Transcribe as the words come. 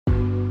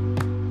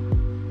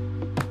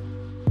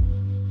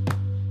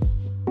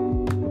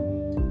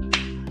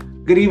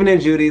Good evening,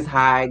 Judy's.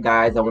 Hi,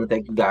 guys. I want to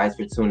thank you guys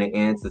for tuning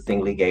in to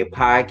Singly Gay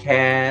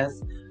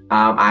Podcast.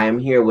 I am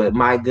here with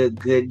my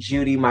good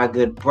Judy, my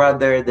good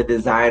brother, the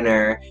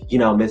designer,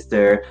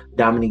 Mr.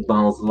 Dominique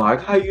Bones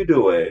Lark. How you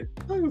doing?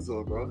 How you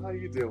doing, bro? How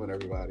you doing,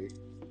 everybody?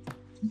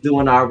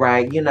 Doing all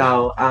right.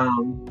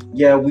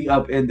 Yeah, we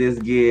up in this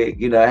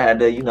gig. I had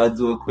to,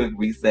 do a quick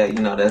reset.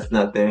 That's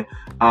nothing.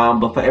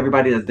 But for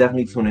everybody that's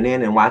definitely tuning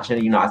in and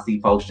watching, I see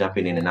folks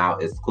jumping in and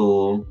out. It's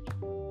cool.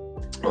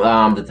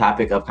 The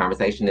topic of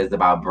conversation is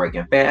about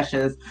breaking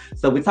fashions.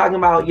 So we're talking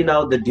about,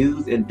 the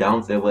do's and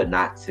don'ts and what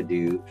not to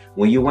do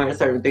when you're wearing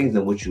certain things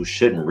and what you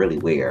shouldn't really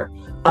wear.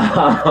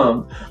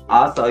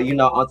 Also,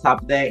 on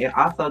top of that, and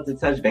also to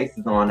touch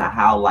bases on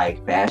how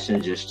like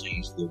fashion just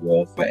changed the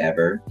world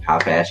forever, how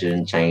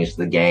fashion changed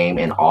the game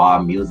in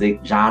all music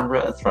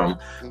genres from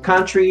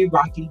country,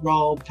 rock and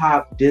roll,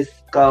 pop,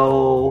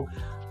 disco,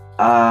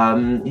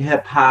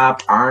 hip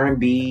hop,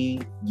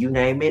 R&B, you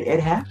name it, it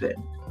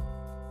happened.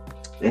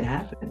 It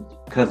happened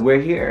because we're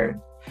here,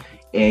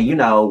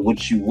 and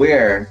what you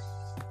wear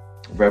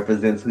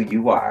represents who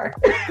you are.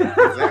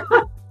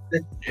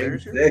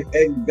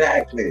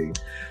 Exactly.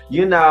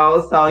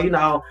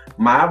 So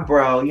my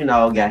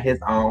bro, got his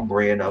own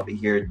brand over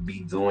here to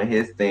be doing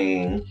his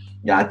thing.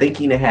 Yeah, I think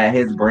he had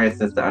his brand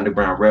since the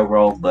Underground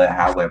Railroad, but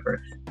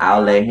however,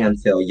 I'll let him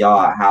tell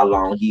y'all how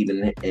long he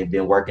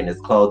been working his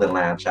clothing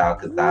line, child,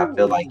 because I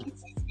feel like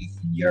it's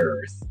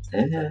yours.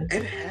 Mm-hmm.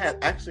 It had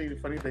actually. The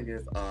funny thing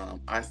is,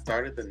 I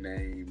started the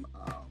name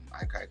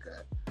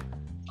Ikaika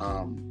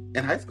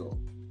in high school.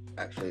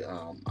 Actually,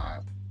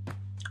 I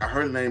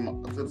heard the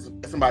name,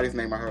 somebody's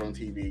name I heard on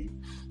TV,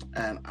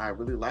 and I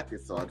really liked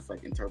it, so I just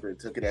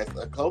took it as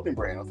a clothing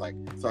brand. I was like,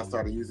 so I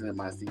started using it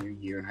my senior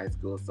year in high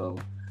school. So,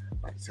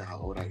 see how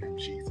old I am,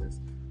 Jesus.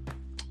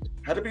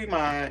 Had to be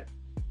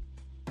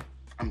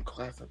I'm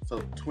class up,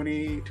 so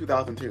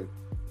 2002.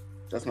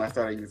 That's when I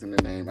started using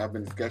the name. I've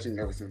been sketching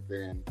ever since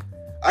then.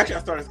 Actually, I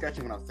started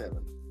sketching when I was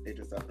age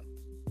of 7.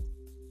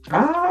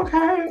 Oh,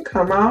 okay.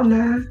 Come on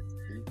now.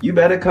 You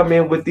better come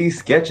in with these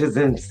sketches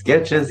since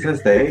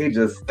the age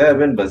of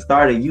 7, but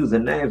started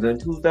using names in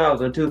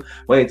 2002.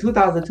 Wait,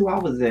 2002, I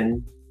was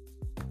in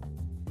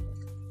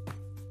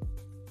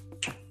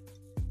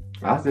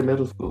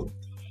middle school.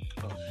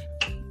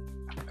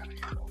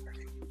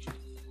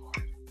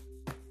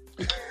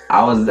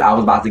 I was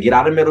about to get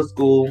out of middle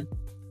school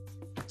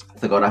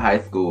to go to high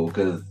school,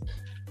 because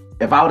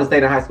if I would have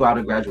stayed in high school, I would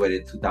have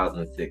graduated in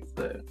 2006,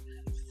 but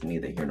it's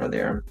neither here nor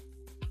there.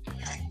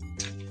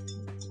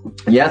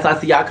 Yes, I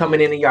see y'all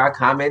coming in and y'all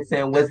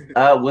commenting what's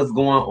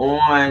going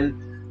on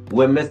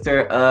with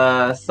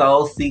Mr.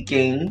 Soul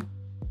Seeking.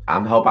 I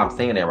hope I'm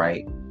saying it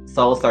right.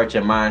 Soul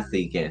Searching, Mind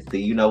Seeking.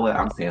 See, you know what?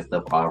 I'm saying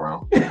stuff all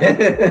wrong.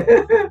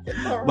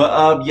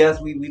 But yes,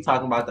 we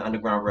talking about the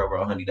Underground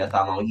Railroad, honey. That's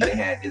how long he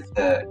had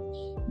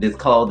this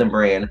clothing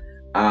brand.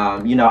 I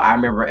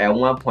remember at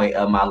one point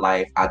of my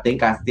life, I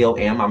think I still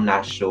am, I'm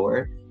not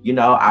sure.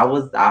 I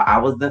was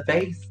the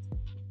face.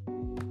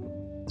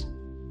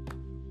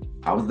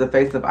 I was the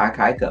face of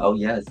Ikaika. Oh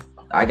yes.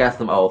 I got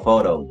some old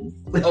photos.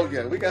 Oh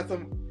yeah, we got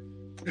some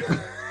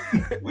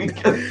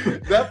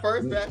that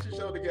first fashion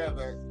show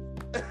together.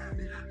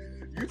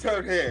 You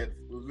turned heads.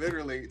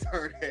 Literally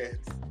turned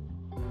heads.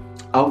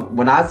 Oh,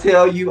 when I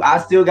tell you, I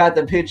still got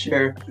the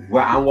picture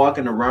where I'm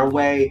walking the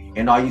runway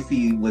and all you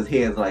see was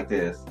heads like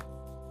this.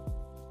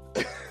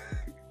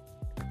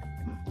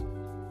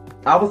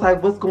 I was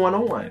like, what's going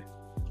on?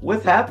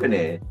 What's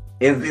happening?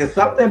 Is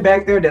something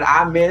back there that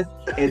I missed?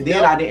 And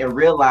then I didn't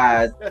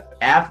realize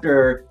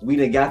after we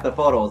done got the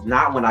photos,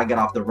 not when I got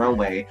off the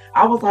runway.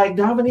 I was like,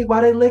 Dominique,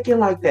 why they looking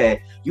like that?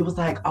 You was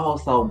like, oh,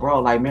 so bro,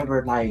 like,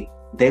 remember, like,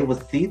 they was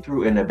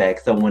see-through in the back.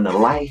 So when the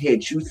light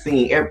hit, you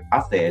seen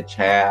I said,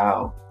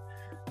 child,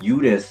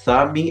 you just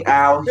saw me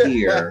out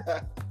here.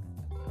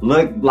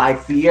 Look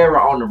like Sierra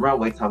on the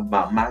runway talking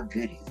about my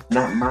goodies,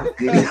 not my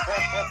goodies.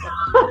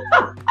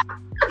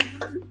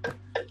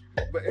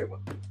 But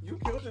you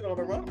killed it on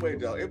the runway,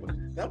 though.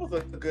 That was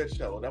a good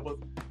show.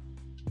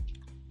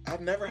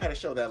 I've never had a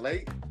show that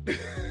late.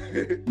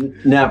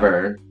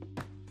 Never.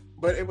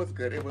 But it was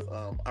good. It was.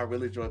 I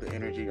really enjoyed the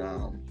energy.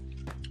 I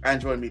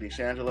enjoyed meeting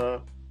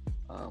Shangela.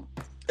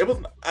 It was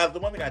the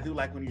one thing I do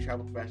like when you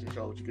travel to fashion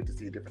shows. You get to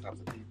see different types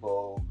of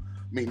people,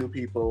 meet new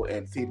people,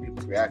 and see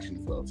people's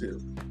reactions as well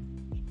too.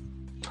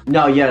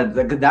 No, yeah,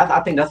 I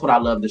think that's what I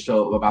love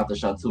about the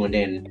show too. And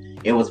then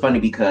it was funny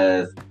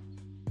because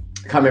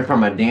coming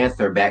from a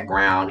dancer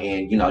background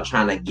and,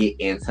 trying to get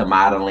into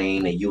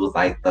modeling, and you was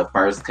like the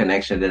first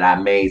connection that I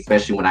made,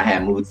 especially when I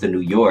had moved to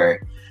New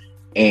York,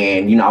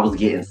 and, I was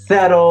getting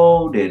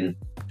settled and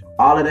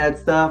all of that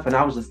stuff. And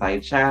I was just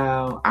like,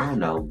 child, I don't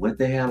know what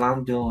the hell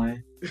I'm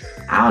doing.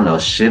 I don't know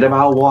shit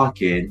about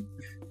walking.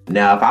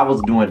 Now, if I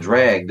was doing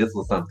drag, this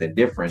was something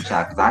different,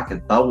 child, because I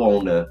could throw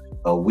on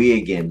a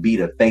wig and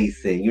beat a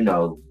face and,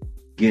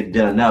 get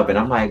done up. And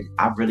I'm like,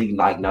 I really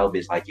like, no,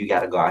 bitch, like, you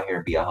gotta go out here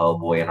and be a whole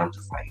boy. And I'm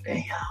just like,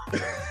 damn.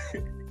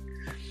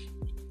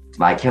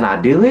 Like, can I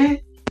do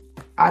it?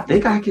 I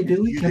think I can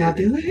do it. Can I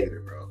do it?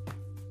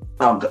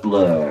 Oh,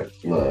 look.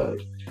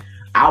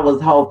 I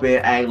was hoping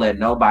I ain't let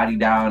nobody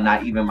down,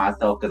 not even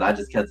myself, because I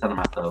just kept telling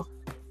myself,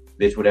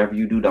 bitch, whatever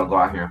you do, don't go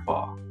out here and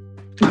fall.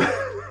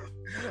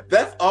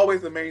 That's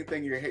always the main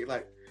thing you hate.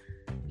 Like,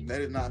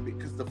 let it not be,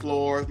 because the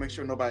floors, make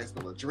sure nobody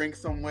spilled a drink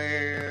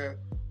somewhere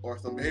or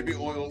some baby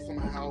oil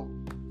somehow.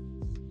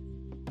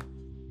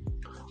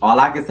 All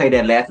I can say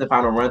that last and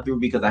final run through,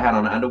 because I had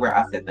on the underwear,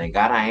 I said, thank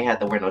God I ain't had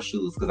to wear no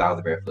shoes because I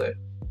was barefoot.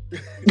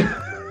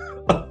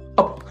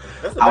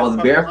 I was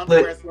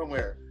barefoot.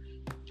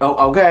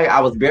 Oh, okay.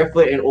 I was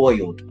barefoot and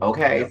oiled.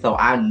 Okay. Yep. So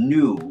I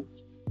knew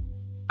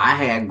I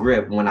had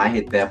grip when I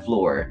hit that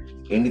floor.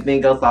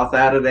 Anything else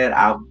outside of that,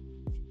 I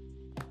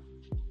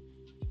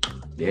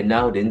didn't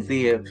know, didn't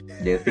see it.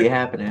 Didn't see it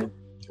happening.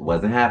 It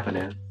wasn't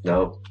happening.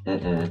 Nope.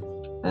 And then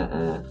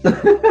as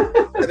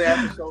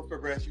the show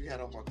progressed, you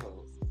had on more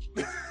clothes.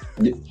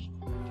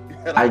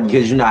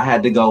 Because I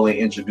had to go and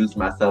introduce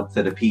myself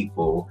to the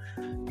people,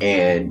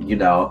 and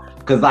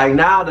because like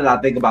now that I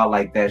think about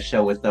like that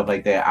show and stuff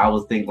like that, I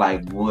was thinking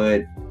like,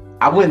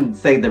 I wouldn't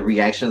say the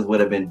reactions would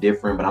have been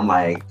different, but I'm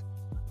like,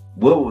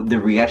 what the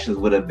reactions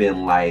would have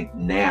been like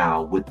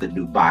now with the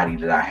new body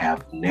that I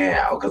have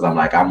now? Because I'm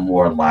like, I'm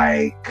more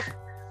like,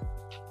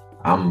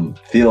 I'm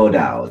filled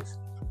out,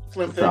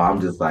 so I'm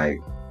just like,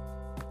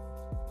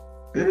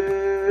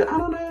 I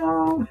don't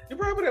know. You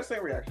probably would have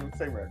same reaction.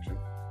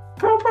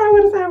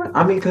 Probably the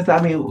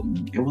same.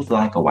 It was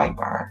like a white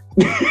bar.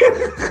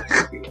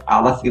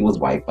 All I see was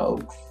white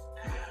folks.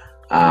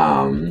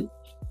 You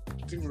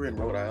were in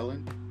Rhode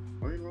Island?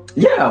 Were you in Rhode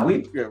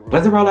Island? Yeah,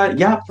 was it Rhode Island?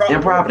 Yeah,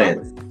 in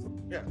Providence.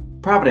 Yeah.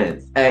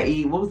 Providence.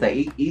 What was that?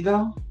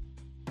 Ego?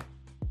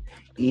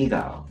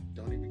 Ego.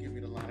 Don't even give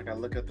me the line. I gotta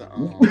look at the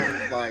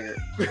flyer.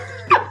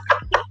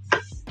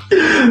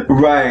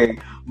 Right.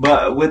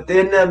 But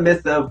within the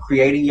midst of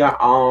creating your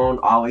own,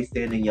 always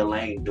staying in your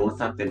lane, doing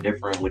something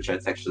different with your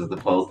textures of the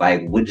clothes,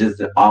 like what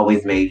just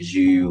always made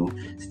you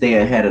stay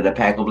ahead of the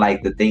pack of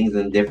like the things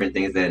and different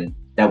things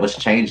that was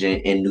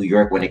changing in New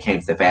York when it came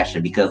to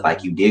fashion? Because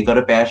like you did go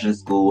to fashion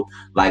school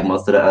like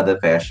most of the other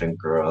fashion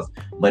girls,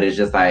 but it's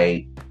just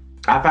like,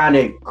 I find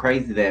it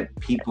crazy that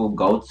people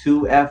go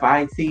to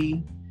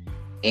FIT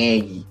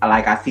and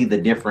like I see the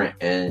different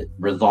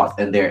results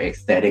in their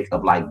aesthetic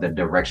of like the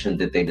direction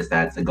that they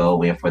decide to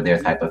go in for their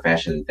type of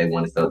fashion that they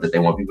want to sell, that they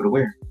want people to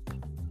wear.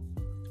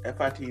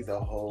 FIT is a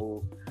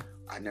whole.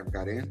 I never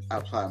got in. I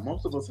applied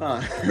multiple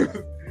times.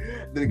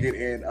 Didn't get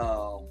in.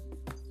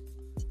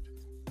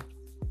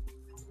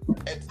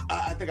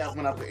 I think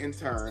when I was an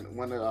intern,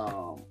 when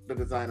the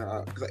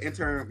designer, because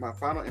my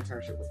final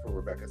internship was for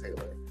Rebecca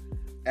Taylor,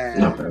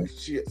 and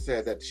she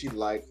said that she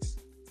liked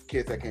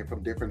kids that came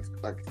from different,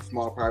 like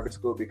small private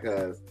school,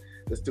 because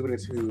the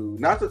students who,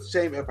 not to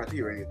shame FIT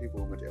or any people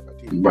who went to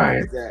FIT,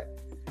 right, is that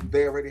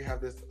they already have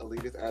this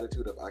elitist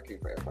attitude of I came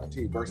from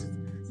FIT versus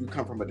you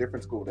come from a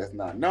different school that's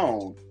not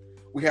known.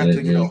 We have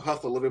to,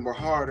 hustle a little bit more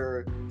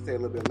harder, stay a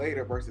little bit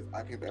later, versus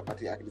I came from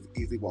FIT, I can just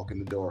easily walk in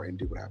the door and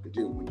do what I have to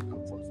do. When you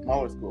come from a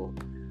smaller school,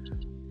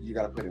 you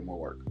got to put in more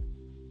work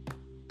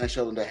and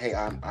show them that, hey,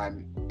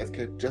 I'm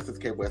just as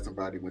capable as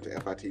somebody who went to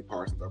FIT,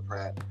 Parsons, or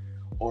Pratt,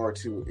 or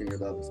to any of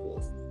the other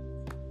schools.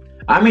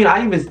 I mean,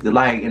 I even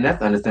like, and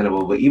that's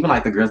understandable, but even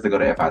like the girls that go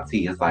to FIT,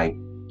 it's like,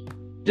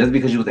 just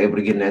because you was able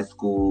to get in that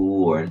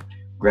school or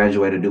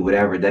graduate or do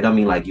whatever, that don't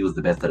mean like you was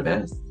the best of the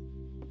best.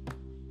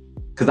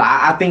 Because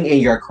I think in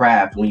your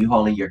craft, when you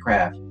hold in your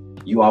craft,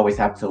 you always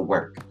have to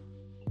work.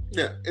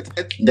 Yeah, it's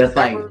that's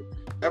like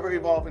ever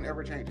evolving,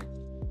 ever changing.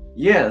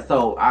 Yeah,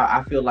 so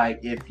I feel like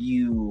if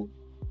you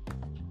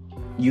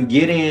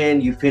get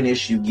in, you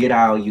finish, you get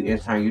out, you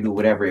intern, you do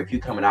whatever. If you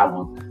coming out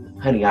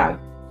with, honey, I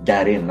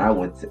got in and I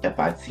went to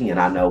FIT and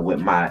I know what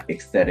my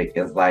aesthetic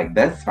is like,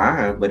 that's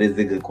fine, but is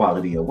it good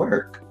quality of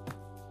work?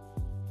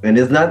 And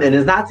it's not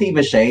to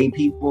even shade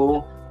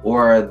people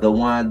or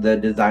the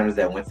designers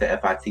that went to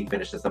FIT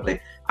finished or something.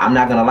 I'm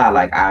not gonna lie,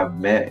 like I've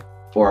met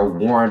or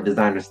worn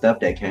designer stuff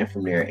that came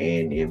from there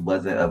and it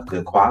wasn't of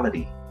good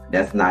quality.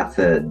 That's not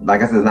to,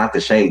 like I said, it's not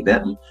to shade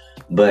them,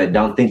 but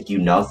don't think you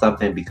know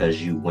something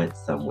because you went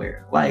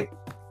somewhere. Like,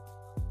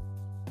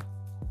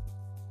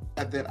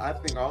 and then I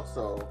think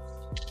also,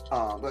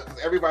 because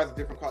everybody's a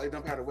different quality. It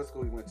doesn't matter what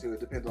school you went to. It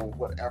depends on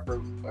what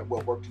effort, like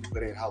what work you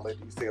put in, how late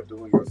you stay up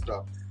doing your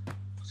stuff,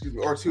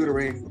 or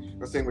tutoring,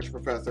 or staying with your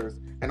professors.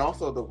 And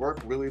also, the work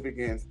really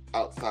begins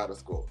outside of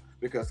school.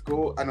 Because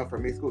school, I know for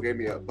me, school gave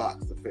me a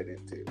box to fit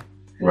into.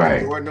 Right.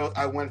 And Lord knows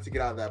I wanted to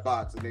get out of that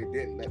box, and they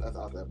didn't let us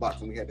out of that box,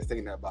 and we had to stay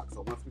in that box.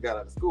 So once we got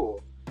out of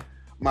school,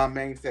 my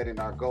main set and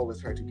our goal is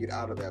trying to get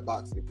out of that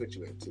box they put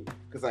you into.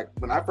 Because like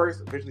when I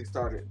first originally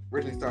started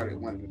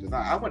wanting to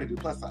design, I wanted to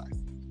do plus size.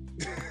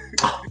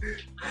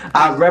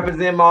 I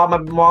represent all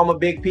my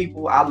big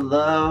people. I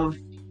love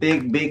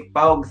big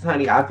folks,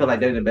 honey. I feel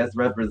like they're the best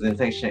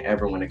representation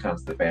ever when it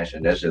comes to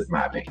fashion. That's just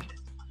my opinion.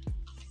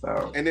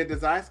 So. And in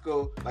design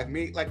school, it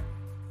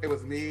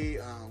was me.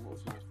 What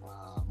was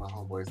my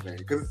homeboy's name?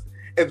 Because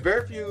it's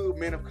very few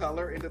men of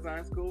color in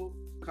design school,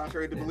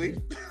 contrary to belief.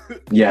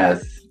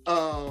 Yes.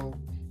 Oh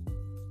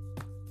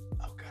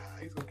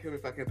God, he's gonna kill me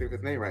if I can't think of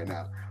his name right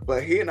now.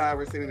 But he and I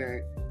were sitting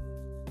there.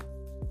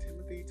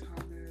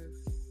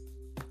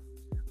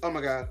 Oh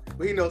my God.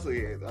 Well, he knows who he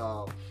is.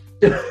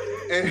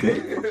 And,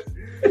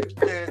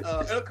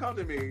 it'll come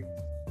to me,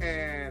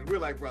 and we're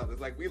like brothers.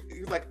 Like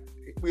he's like,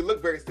 we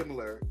look very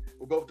similar.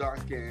 We're both dark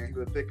skinned,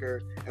 we're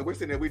thicker, and we're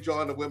sitting there. We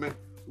draw women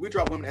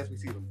as we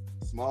see them.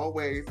 Small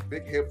waist,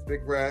 big hips,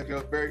 big breasts. You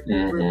know, very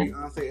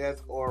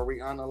Beyonce-esque or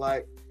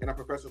Rihanna-like. And our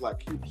professor's like,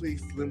 "Can you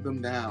please slim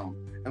them down?"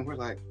 And we're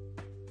like,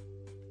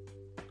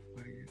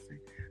 "What do you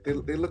think?"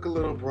 They look a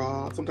little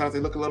broad. Sometimes they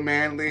look a little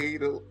manly.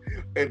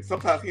 And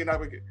sometimes he and I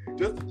would get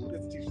just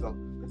teach yourself.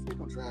 Let's make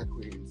them drag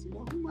queens. You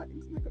know,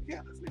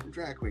 let's make them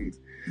drag queens.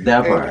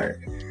 That part.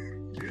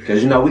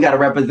 Because, you know, we got to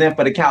represent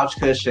for the couch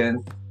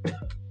cushions.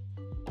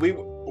 We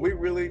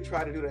really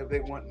try to do that. If they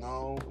want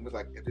no, it was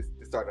like, if it's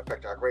starting to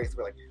affect our grace,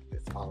 we're like,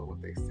 let's follow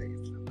what they say,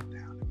 slim them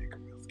down and make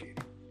them real skinny.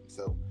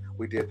 So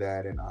we did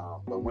that, and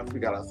but once we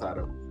got outside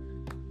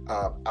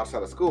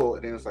of school,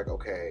 and then it's like,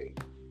 okay,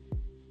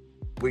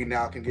 we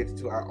now can get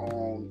to our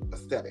own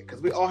aesthetic,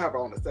 because we all have our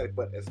own aesthetic,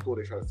 but at school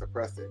they try to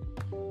suppress it.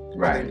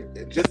 Right.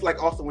 Just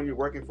like also when you're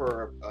working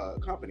for a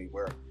company,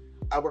 where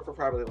I work for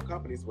private label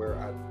companies where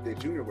I did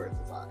junior wear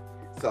design.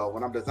 So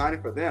when I'm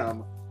designing for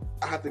them,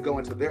 I have to go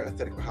into their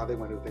aesthetic for how they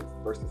want to do things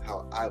versus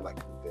how I like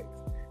to do things.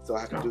 So I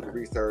have to do the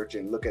research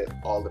and look at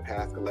all the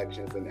past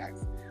collections and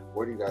ask,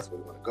 where do you guys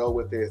really want to go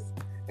with this?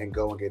 And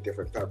go and get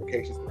different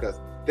fabrications, because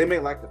they may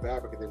like the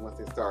fabric, and then once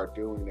they start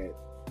doing it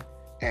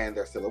and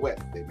their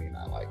silhouettes, they may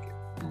not like it.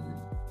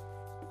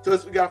 So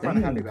we gotta find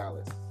a happy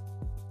balance.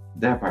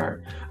 That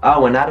part.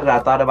 Oh, and now that I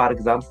thought about it,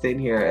 because I'm sitting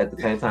here at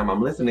the same time,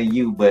 I'm listening to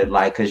you, but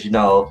like, because, you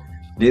know,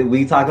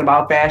 we talking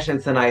about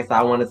fashion tonight, so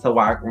I wanted to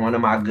rock one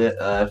of my good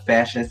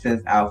fashion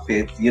sense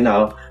outfits, you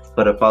know,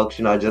 for the folks,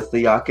 you know, just so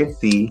y'all can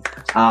see.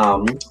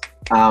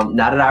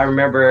 Now that I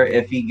remember,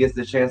 if he gets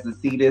the chance to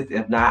see this,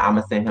 if not, I'm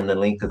gonna send him the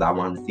link because I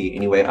wanted to see it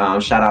anyway.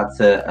 Shout out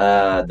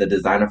to the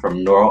designer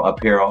from Noro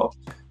Apparel.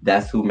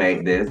 That's who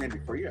made this.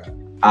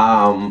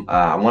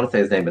 I want to say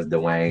his name is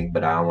Dwayne,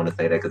 but I don't want to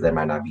say that because that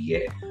might not be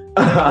it.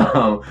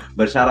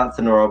 But shout out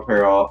to Noro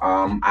Apparel.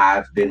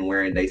 I've been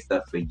wearing their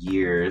stuff for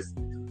years,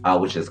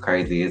 which is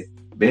crazy. It's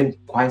been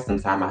quite some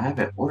time. I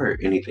haven't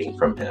ordered anything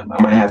from him.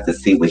 I might have to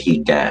see what he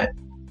got.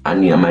 I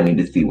might need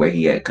to see where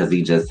he at, because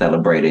he just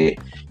celebrated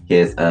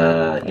his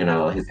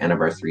his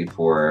anniversary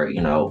for,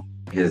 you know,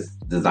 his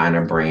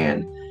designer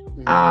brand.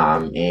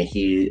 And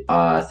he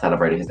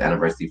celebrated his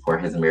anniversary for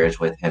his marriage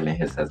with him and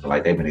his husband.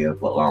 Like, they've been together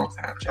for a long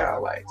time,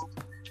 child, like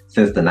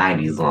since the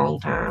 90s, long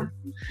time.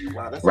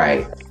 Wow, that's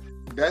right.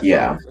 That's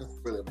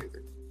really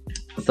amazing.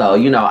 So,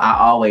 you know, I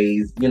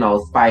always, you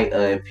know,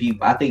 spite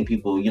people, I think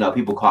people, you know,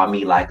 people call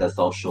me like a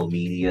social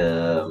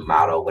media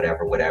model,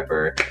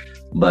 whatever.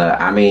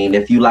 But I mean,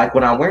 if you like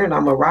what I'm wearing,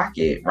 I'm a rock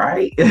it,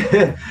 right?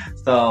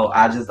 So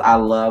I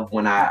love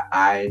when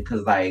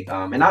cause like,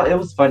 it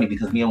was funny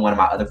because me and one of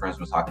my other friends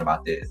was talking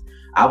about this.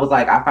 I was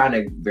like, I find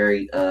it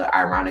very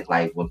ironic,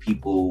 like when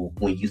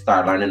you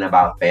start learning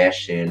about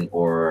fashion,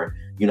 or,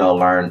 you know,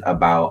 learn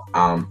about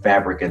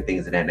fabric and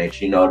things of that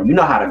nature, you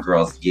know how the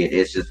girls get.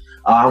 It's just,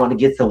 oh, I want to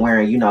get to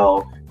wearing, you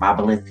know, my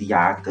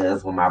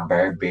Balenciagas with my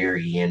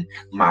Burberry and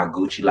my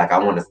Gucci. Like, I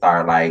want to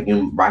start, like, you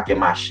know, rocking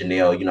my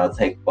Chanel, you know,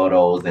 take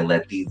photos and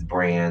let these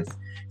brands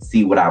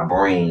see what I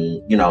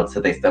bring, you know, to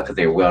their stuff, because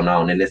they're well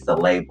known and it's a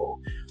label.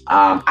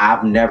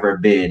 I've never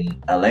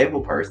been a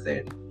label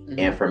person.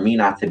 And for me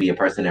not to be a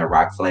person that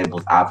rocks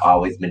labels, I've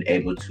always been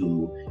able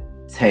to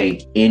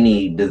take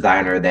any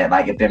designer that,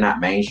 like, if they're not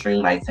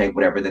mainstream, like, take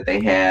whatever that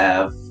they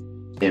have,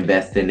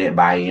 invest in it,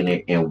 buy in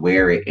it, and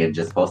wear it, and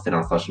just post it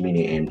on social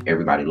media, and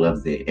everybody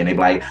loves it. And they be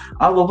like,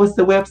 oh, well, what's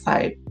the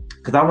website?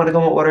 Because I want to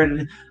go and order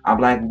it. I'm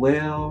like,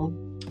 well,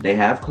 they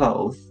have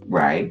clothes,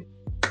 right?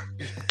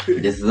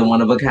 This is a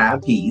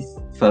one-of-a-kind piece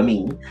for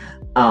me.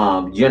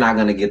 You're not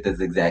going to get this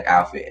exact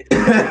outfit.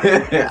 I'm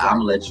going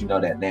to let you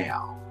know that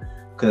now,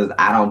 because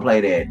I don't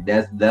play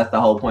that. That's the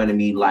whole point of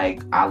me.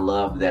 Like, I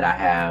love that I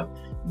have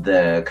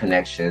the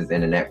connections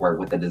and the network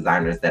with the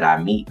designers that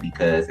I meet,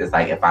 because it's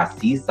like, if I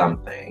see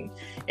something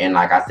and,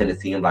 like, I send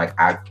it to him, like,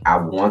 I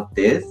want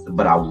this,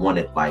 but I want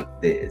it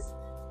like this.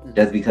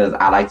 That's because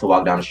I like to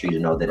walk down the street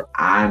and know that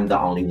I'm the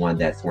only one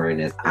that's wearing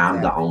this.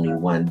 I'm the only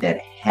one that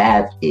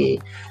have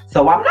it.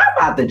 So I'm not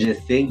about to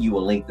just send you a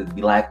link to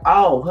be like,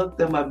 oh, hook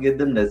them up, give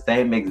them the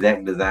same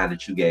exact design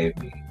that you gave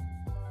me.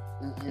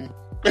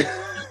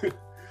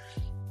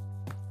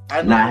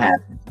 I know. Not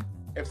happening.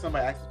 If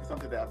somebody asks me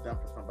something that I've done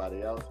for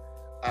somebody else,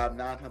 9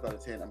 times out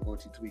of 10, I'm going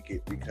to tweak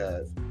it,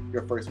 because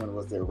your first one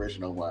was the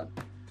original one.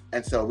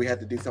 And so we had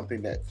to do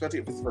something that, especially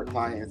if it's for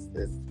clients,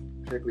 is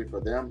particularly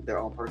for them, their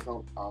own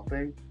personal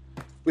thing,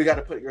 we got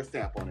to put your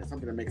stamp on it,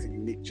 something that makes it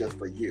unique just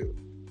for you.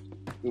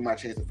 We're going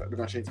to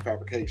change the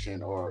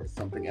fabrication or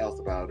something else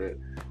about it.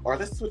 Or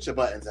let's switch the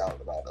buttons out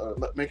about it. Or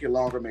make it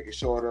longer, make it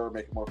shorter,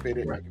 make it more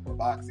fitted, make it more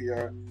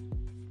boxier.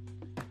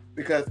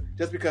 Because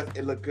just because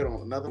it looked good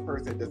on another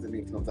person doesn't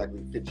mean it's going to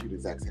exactly fit you the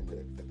exact same way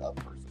that the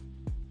other person.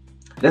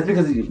 That's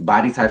because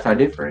body types are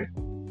different.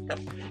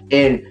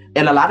 And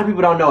a lot of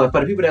people don't know. And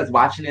for the people that's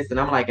watching this, and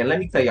I'm like, and let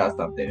me tell y'all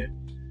something.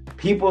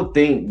 People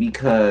think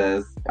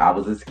because I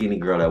was a skinny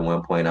girl at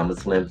one point, I'm a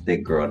slim,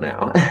 thick girl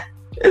now.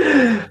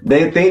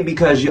 They think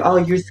because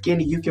you're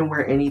skinny, you can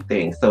wear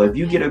anything. So if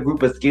you get a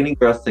group of skinny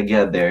girls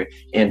together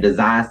and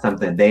design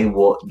something, they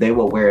will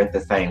wear it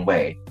the same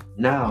way.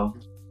 No,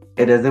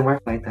 it doesn't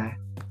work like that.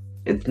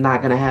 It's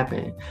not gonna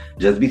happen.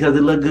 Just because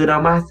it look good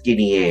on my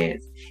skinny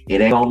ass,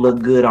 it ain't gonna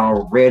look good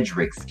on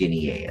Redrick's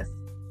skinny ass.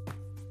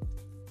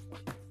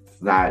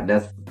 It's not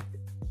that's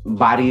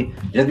body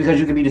just because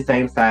you can be the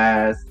same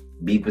size,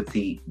 be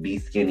petite, be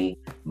skinny.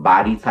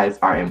 Body types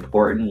are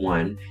important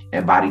one,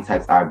 and body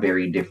types are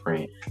very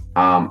different.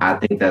 I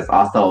think that's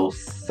also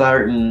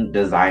certain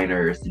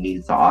designers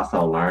need to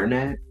also learn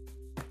that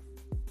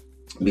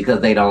because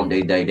they don't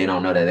know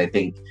that. They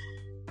think,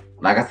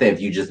 like I said,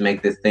 if you just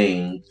make this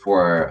thing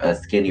for a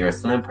skinny or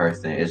slim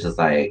person, it's just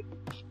like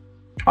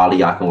all of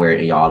y'all can wear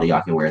it and all of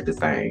y'all can wear it the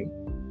same.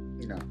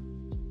 You know,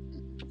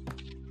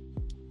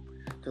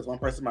 because one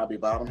person might be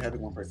bottom heavy,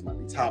 one person might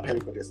be top heavy,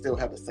 but they still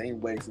have the same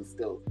weights and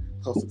still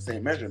close to the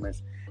same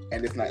measurements,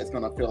 and it's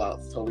gonna fill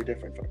out totally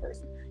different for the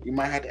person. You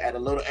might have to add a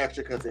little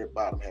extra because they're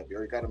bottom heavy,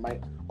 or you gotta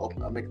make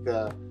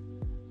the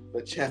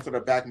chest or the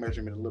back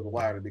measurement a little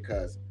wider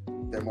because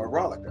they're more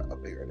raw, like a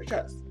bigger in the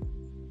chest.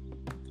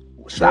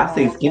 So I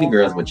see skinny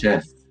girls with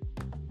chests.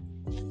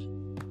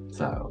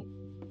 So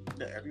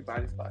yeah,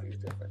 everybody's body is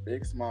different,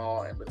 big,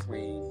 small, in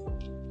between,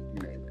 you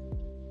name it.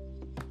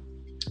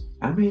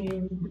 I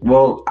mean,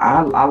 well,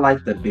 I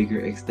like the bigger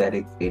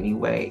aesthetics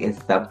anyway.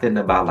 It's something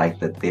about like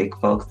the thick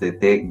folks, the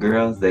thick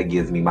girls that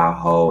gives me my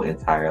whole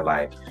entire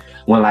life.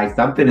 When like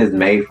something is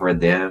made for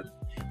them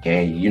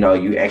and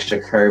you extra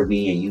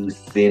curvy and you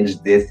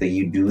singe this and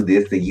you do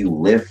this and you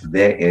lift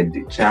that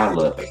and child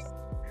love.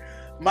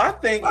 My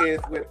thing is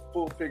with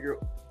full figure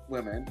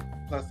women,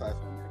 plus size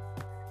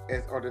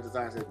women, or the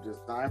designers that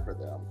design for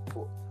them.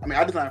 I mean,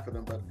 I design for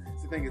them, but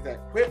the thing is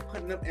that quit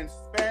putting them in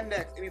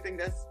spandex, anything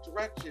that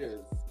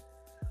stretches.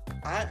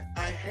 I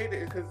hate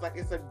it because like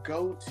it's a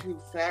go-to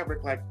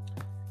fabric. Like,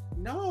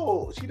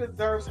 no, she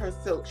deserves her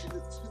silk. She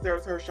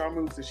deserves her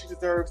charmeuse. She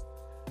deserves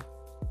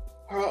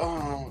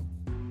her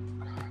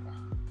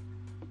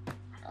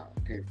I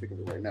can't think of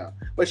it right now,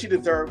 but she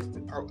deserves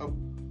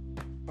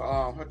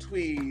her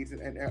tweeds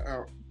and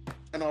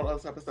all the other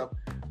type of stuff.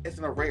 It's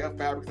an array of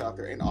fabrics out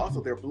there, and also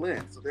they're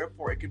blends. So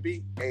therefore, it can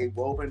be a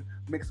woven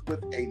mixed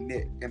with a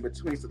knit in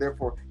between. So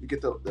therefore, you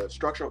get the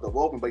structure of the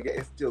woven, but yet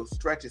it still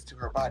stretches to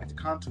her body to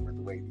contour it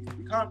the way it needs to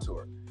be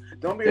contoured.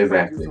 Don't be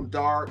afraid to do some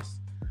darts,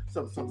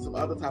 some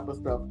other type of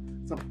stuff.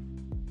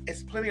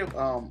 It's plenty of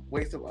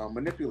ways to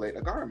manipulate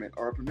a garment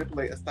or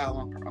manipulate a style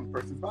on a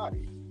person's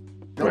body.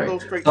 Don't go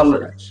straight to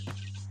stretch.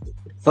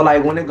 So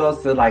like when it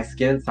goes to like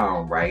skin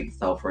tone, right?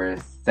 So for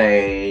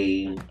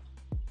say,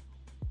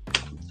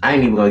 I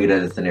ain't even gonna get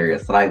into the scenario.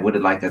 So like with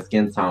it like a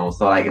skin tone.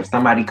 So like if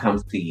somebody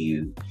comes to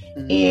you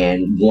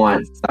and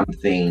wants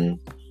something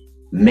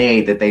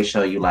made that they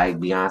show you like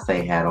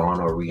Beyonce had on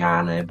or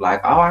Rihanna and be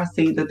like, oh, I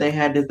see that they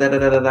had this da da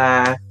da da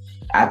da.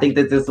 I think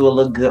that this will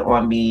look good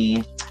on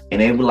me. And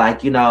they were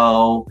like, I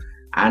know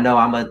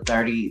I'm a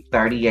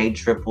 38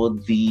 triple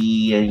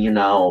D and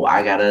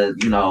I got a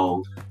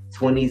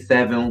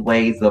 27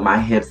 waist, but my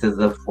hips is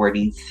a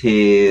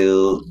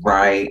 42,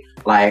 right?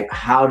 Like,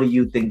 how do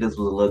you think this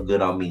will look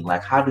good on me?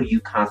 Like, how do you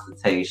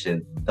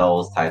consultation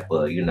those type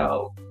of,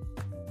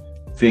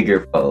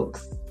 figure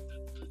folks?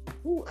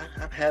 Ooh,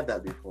 I've had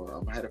that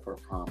before. I had it for a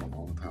prom a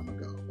long time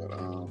ago, but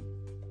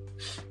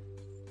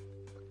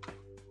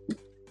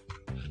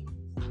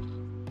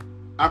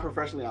I'm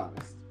professionally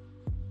honest.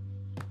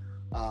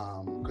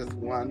 Because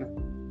one,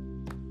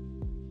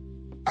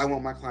 I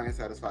want my clients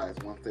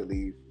satisfied once they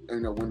leave.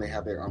 When they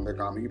have their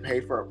garment. You pay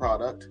for a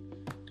product.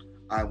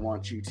 I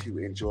want you to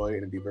enjoy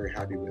it and be very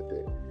happy with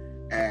it.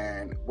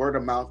 And word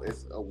of mouth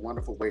is a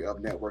wonderful way of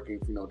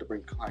networking, to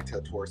bring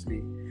clientele towards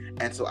me.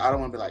 And so I don't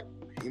want to be like,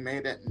 he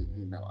made that.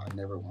 No, I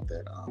never want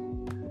that.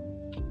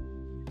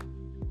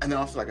 And then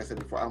also, like I said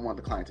before, I want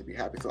the client to be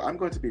happy. So I'm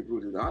going to be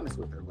brutally honest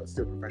with her, but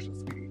still professional,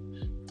 sweetie.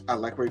 I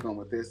like where you're going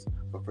with this,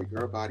 but for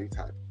your body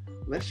type,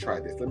 let's try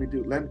this. Let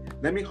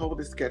me hold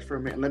this sketch for a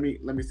minute. Let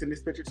me send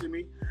this picture to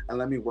me and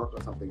let me work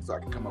on something so I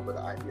can come up with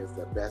ideas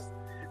that best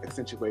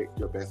accentuate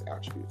your best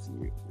attributes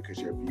in you, because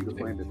you're a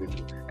beautiful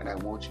individual and I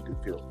want you to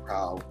feel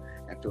proud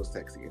and feel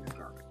sexy in this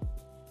garment.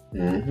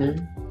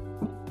 Mm-hmm.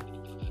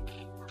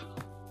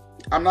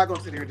 I'm not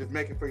gonna sit here and just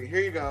make it for you.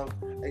 Here you go,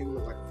 and you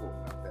look like a fool.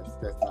 No,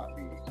 that's not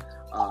me.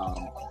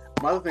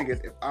 My other thing is,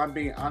 if I'm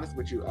being honest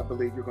with you, I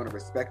believe you're going to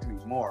respect me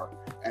more,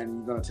 and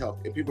you're going to tell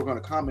if people are going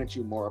to comment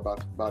you more about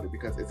it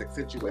because it's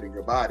accentuating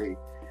your body,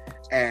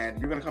 and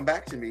you're going to come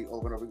back to me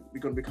over and over. You're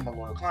going to become a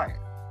loyal client,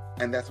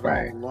 and that's what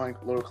I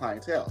want, loyal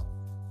clientele.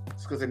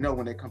 It's because they know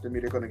when they come to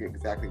me, they're going to get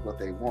exactly what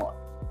they want.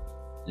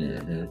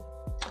 Mm-hmm.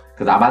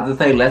 Because I'm about to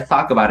say, let's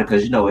talk about it,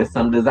 because it's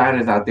some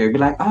designers out there be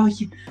like, oh,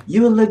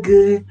 you look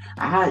good.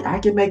 I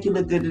can make you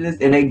look good in this,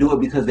 and they do it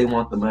because they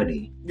want the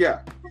money.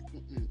 Yeah.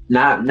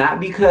 Not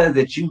because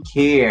that you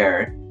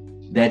care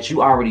that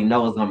you already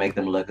know is gonna make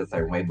them look a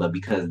certain way, but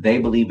because they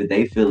believe it,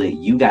 they feel it,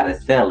 you gotta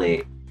sell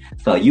it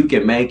so you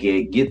can make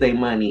it, get their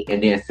money,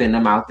 and then send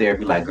them out there and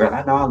be like, girl,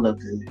 I know I look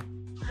good.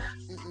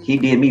 he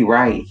did me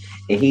right,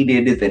 and he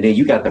did this, and then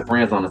you got the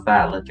friends on the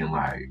side looking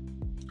like.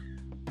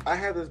 I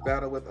had this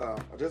battle with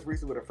just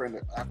recently with a friend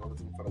that I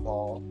was for the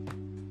ball,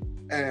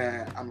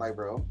 and I'm like,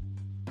 bro,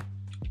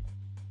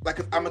 like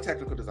I'm a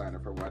technical designer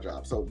for my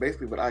job, so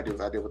basically what I do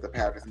is I deal with the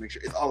patterns and make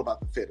sure it's all about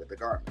the fit of the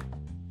garment.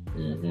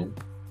 Mm-hmm.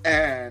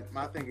 And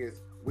my thing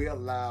is, we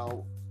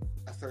allow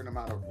a certain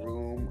amount of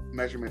room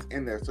measurements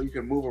in there so you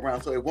can move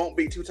around, so it won't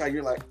be too tight.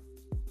 You're like,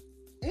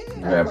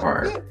 that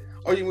part. Yeah.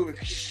 Or you move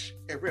it,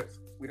 it rips.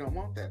 We don't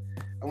want that.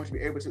 I want you to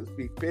be able to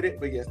be fitted,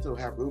 but yet still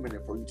have room in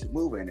it for you to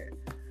move in it.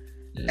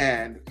 Mm-hmm.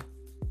 And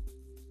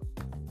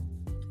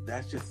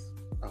that's just,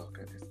 oh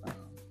goodness.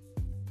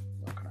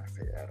 What can I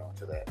say? Add on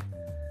to that.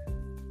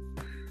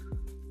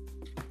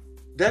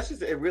 That's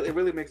just, it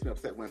really makes me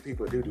upset when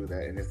people do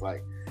that, and it's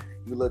like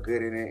you look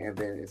good in it and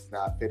then it's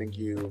not fitting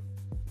you,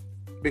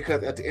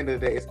 because at the end of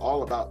the day it's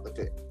all about the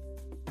fit.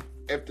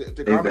 If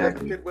the garment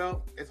doesn't fit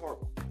well, it's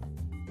horrible.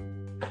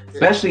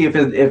 Especially if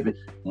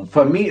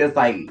for me it's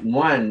like,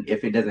 one,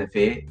 if it doesn't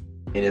fit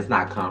and it's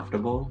not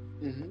comfortable,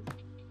 mm-hmm.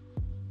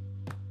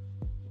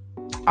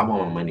 I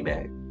want my money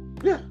back.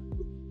 Yeah,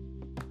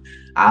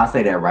 I'll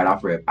say that right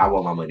off rip. I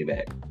want my money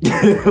back.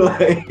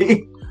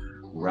 Like,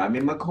 run me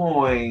my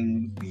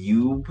coins.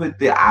 You put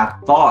I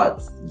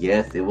thought,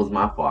 yes, it was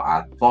my fault.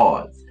 I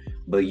thought,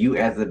 but you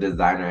as a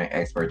designer and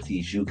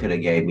expertise, you could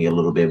have gave me a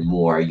little bit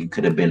more. You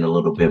could have been a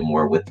little bit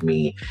more with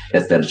me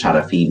instead of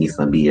trying to feed me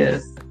some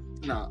BS.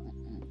 No,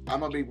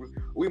 I'm gonna be.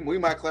 We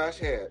might clash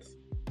heads.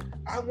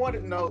 I want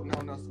to no,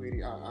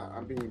 sweetie.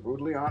 I'm being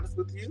brutally honest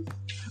with you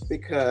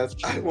because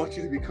I want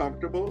you to be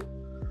comfortable.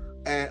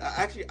 And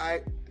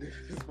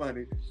it's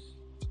funny.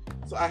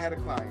 So I had a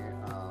client.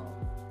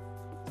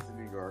 It's in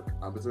New York.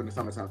 It was during the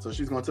summertime, so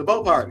she's going to a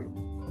boat party.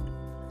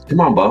 Come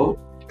on, boat.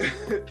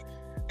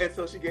 And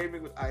so she gave me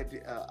an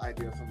idea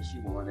of something she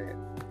wanted,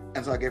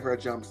 and so I gave her a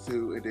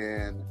jumpsuit, and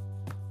then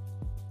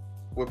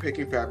we're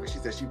picking fabric. She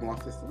said she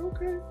wants this.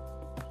 Okay.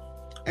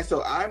 And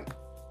so I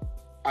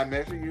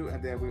measure you,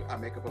 and then I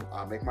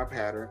make my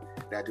pattern,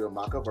 and I do a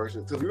mock-up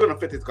version. So we're gonna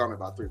fit this garment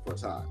about 3-4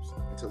 times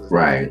until it's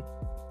right.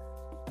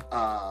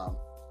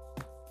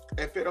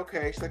 It fit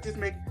okay. She's like, just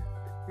make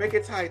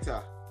it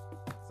tighter.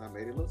 So I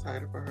made it a little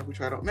tighter for her. We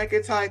tried to make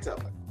it tighter.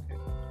 I'm like, okay.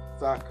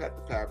 So I cut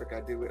the fabric.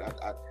 I do it.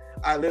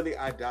 I literally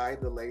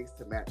dyed the lace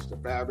to match the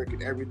fabric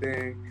and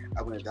everything.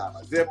 I went and dyed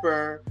my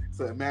zipper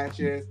so it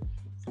matches.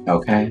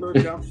 Okay. Little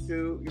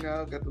jumpsuit,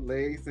 got the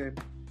lace, and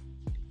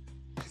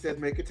she said,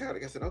 make it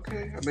tighter. I said,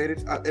 okay. I made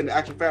it in the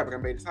actual fabric.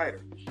 I made it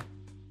tighter,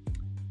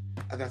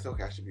 and that's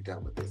okay. I should be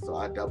done with this. So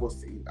I double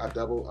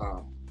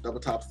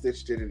top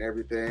stitched it and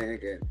everything,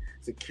 and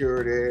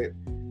secured it.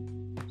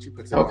 She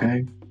puts it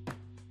on.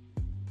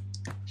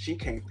 She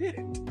can't fit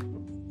it.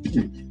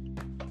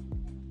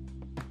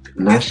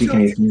 Now she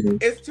can't fit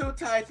it. It's too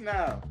tight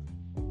now.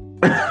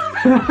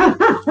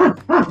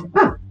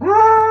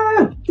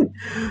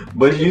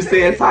 But you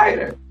said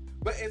tighter.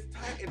 But it's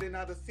tight, and then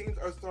now the seams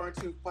are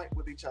starting to fight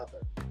with each other.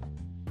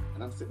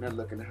 And I'm sitting there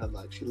looking at her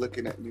like she's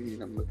looking at me,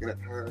 and I'm looking at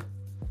her.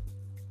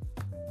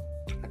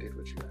 I did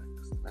what you asked.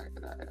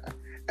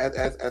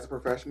 As a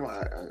professional,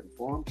 I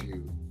informed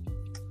you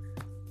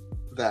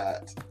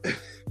that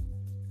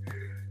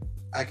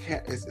I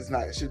can't. It's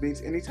not. It should be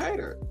any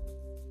tighter.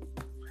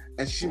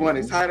 And she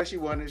wanted it tighter. She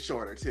wanted it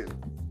shorter too.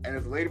 And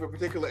as a lady of a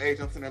particular age,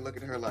 I'm sitting there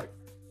looking at her like,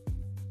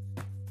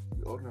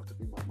 "You're old enough to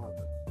be my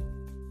mother."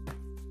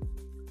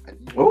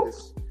 And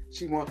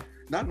she want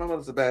not my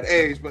mother's a bad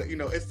age, but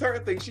it's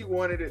certain things she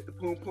wanted it. The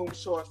poom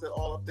shorts that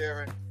all up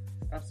there, and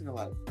I'm sitting there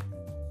like.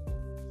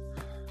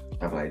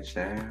 I'm like,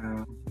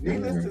 child.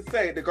 Needless to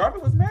say, the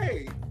garment was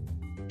made.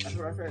 That's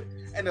what I said.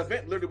 And the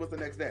event literally was the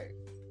next day.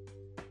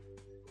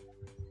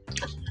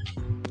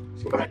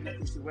 She had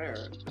nothing to wear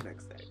the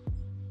next day.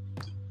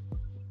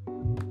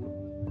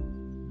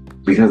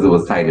 Because it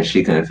was tight and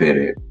she couldn't fit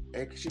it.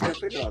 And she couldn't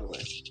fit it all the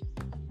way.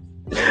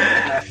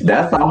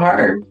 That's on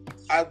her.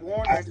 I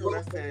warned her,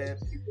 I said,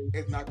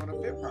 it's not going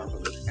to fit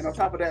properly. And on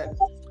top of that,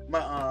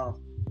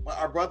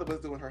 our brother was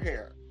doing her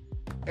hair.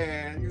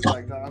 And he was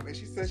like, and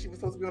she said she was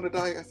supposed to be on a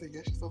diet. I said,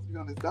 yeah, she's supposed to be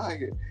on this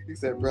diet. He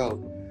said,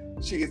 bro,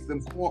 she is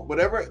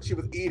whatever she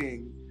was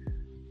eating,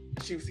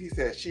 he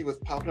said she was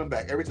popping them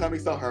back every time he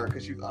saw her,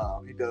 because he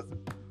does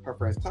her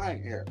friend's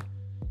tying hair.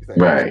 He said,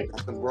 right. She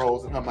got some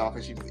rolls in her mouth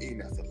and she was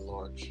eating. I said,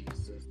 Lord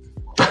Jesus.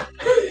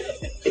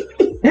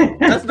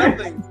 That's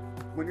nothing.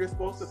 When you're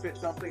supposed to fit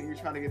something and you're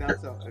trying to get down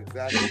to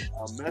exact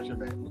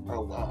measurement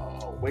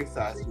or waist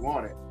size you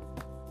want it,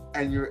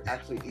 and you're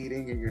actually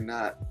eating and you're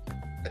not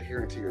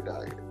adhering to your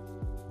diet.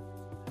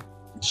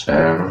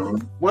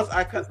 Once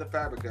I cut the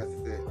fabric, that's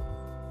it.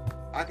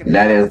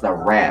 That is a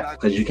wrap,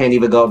 because you can't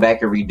even go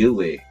back and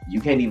redo it. You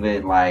can't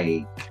even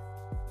like.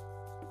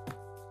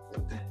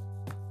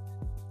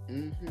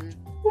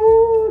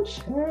 Ooh,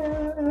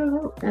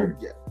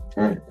 yeah.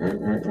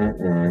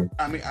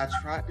 I mean, I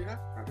tried. Did I?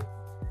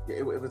 Yeah,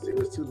 it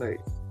was too late.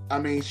 I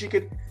mean, she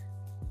could.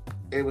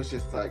 It was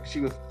just like she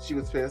was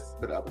pissed,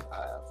 but I was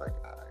like,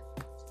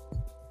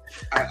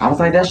 I was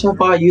like, that's your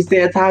fault. You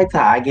said tight.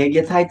 I gave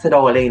you tight to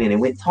all in and it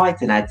went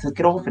tight and I took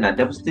it off and I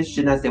double stitched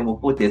it and I said, well,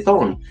 put this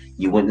on.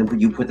 You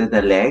put it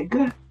the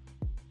leg?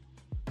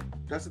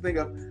 That's the thing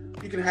of,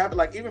 you can have it,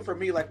 like, even for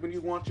me, like when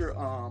you want your,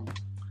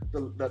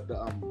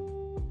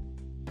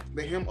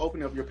 the hem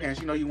opening of your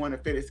pants, you want to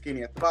fit it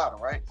skinny at the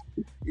bottom, right?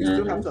 You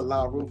still have to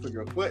allow room for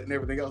your foot and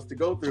everything else to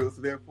go through.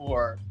 So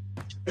therefore,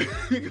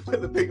 you can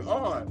put the thing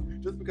on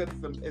just because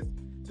it's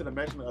to the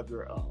measurement of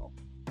your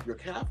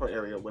calf or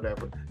area or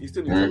whatever. You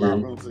still need to allow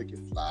room so you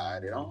can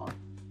slide it on.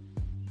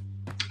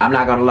 I'm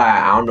not gonna lie.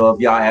 I don't know if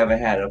y'all ever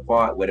had a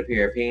fought with a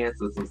pair of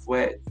pants with some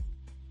sweats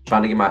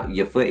trying to get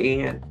your foot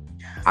in.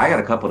 I got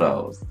a couple of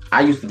those.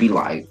 I used to be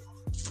like.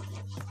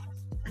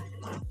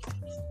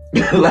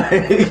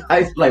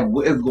 like,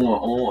 what is going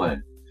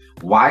on?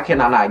 Why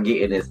can I not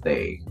get in this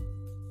thing?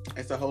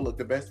 And so, look,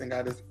 the best thing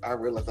I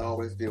realized I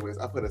always do is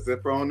I put a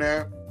zipper on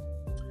there.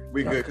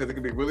 We good, because it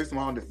can be really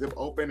small and the zip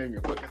open and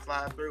your foot can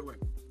slide through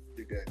and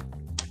you're good.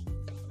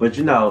 But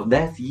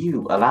that's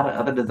you. A lot of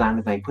other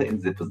designers ain't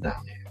putting zippers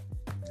down there.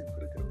 You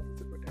put a good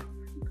zipper down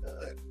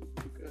there.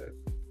 You good.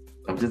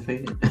 I'm just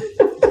saying.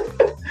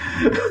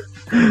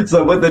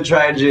 So with the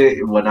tragic,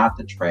 well, not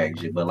the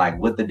tragic, but like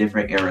with the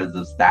different eras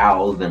of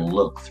styles and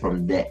looks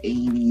from the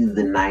 80s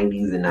and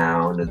 90s and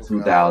now the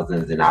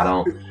 2000s, and I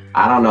don't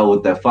know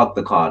what the fuck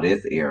to call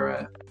this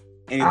era.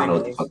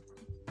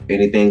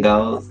 Anything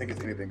goes? I think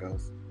it's anything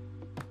goes.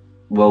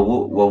 Well,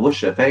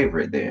 what's your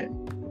favorite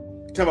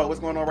then? Tell about what's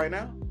going on right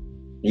now?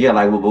 Yeah,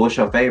 like, what's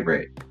your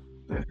favorite?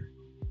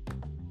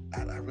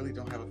 I really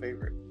don't have a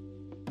favorite.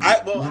 I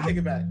take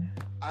it back.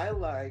 I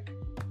like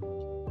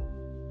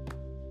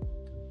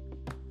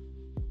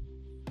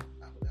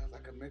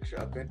mixture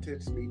of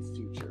vintage meets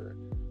future.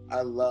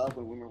 I love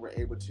when women were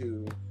able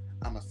to,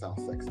 I'm gonna sound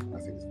sexy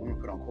when I say this, women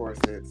put on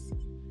corsets.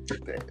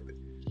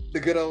 The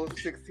good old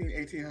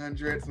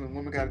 1800s when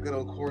women got a good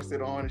old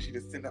corset on and she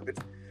just sitting up.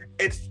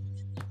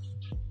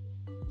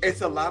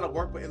 It's a lot of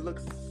work, but it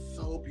looks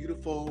so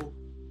beautiful.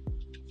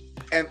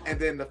 And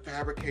then the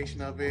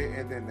fabrication of it,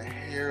 and then the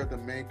hair, the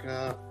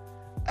makeup.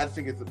 I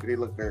think they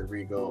look very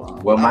regal.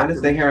 Well,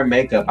 minus the hair and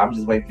makeup, I'm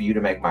just waiting for you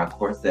to make my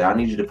corset. I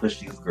need you to push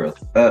these girls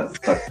up,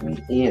 suck me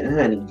in,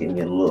 honey, give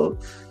me a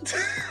look.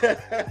 They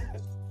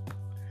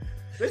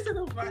said it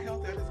was not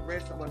healthy. I just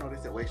read someone. No, they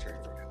said waist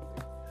trainers are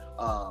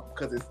healthy.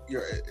 Because it's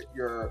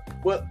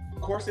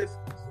corsets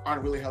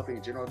aren't really healthy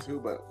in general too,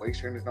 but waist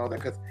trainers and all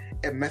that because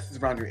it messes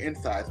around your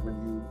insides when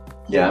you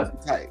pull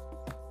it tight.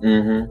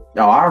 Mm-hmm.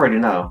 Oh, I already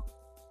know.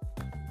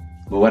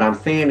 But what I'm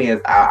saying is,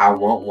 I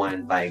want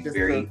one like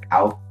very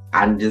out.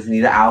 I just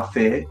need an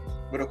outfit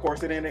with a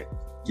corset in it.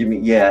 Give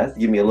me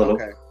a little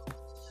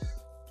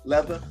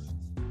leather.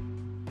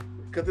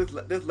 Because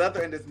this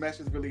leather and this mesh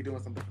is really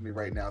doing something for me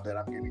right now that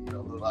I'm getting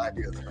little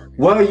ideas from.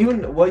 Well,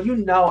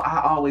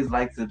 I always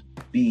like to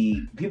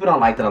be. People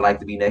don't like that I like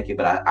to be naked,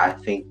 but I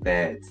think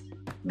that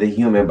the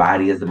human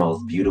body is the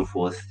most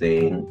beautiful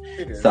thing.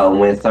 So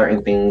when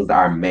certain things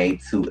are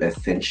made to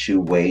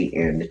accentuate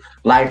and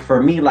like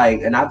for me,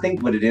 like, and I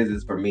think what it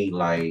is for me,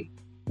 like.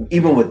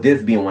 Even with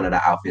this being one of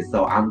the outfits,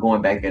 so I'm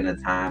going back into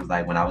times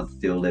like when I was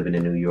still living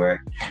in New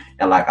York,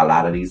 and like a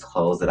lot of these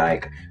clothes that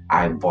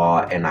I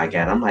bought and I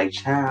got, I'm like,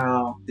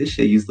 child, this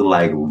shit used to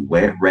like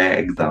wet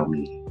rags on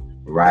me,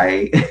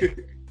 right?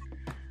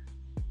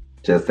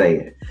 Just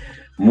saying.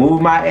 Move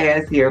my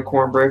ass here,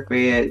 cornbread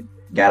fed.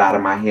 Got out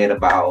of my head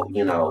about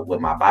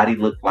what my body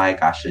looked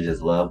like. I should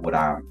just love what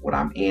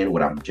I'm in,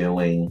 what I'm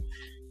doing,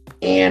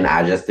 and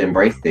I just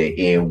embraced it.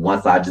 And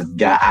once I just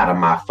got out of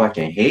my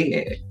fucking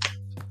head.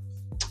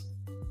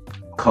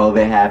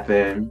 COVID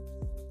happened.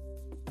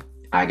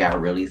 I got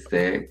really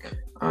sick.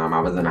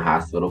 I was in the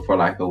hospital for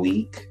like a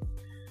week.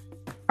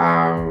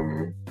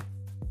 Got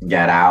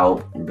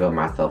out, built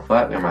myself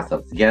up, got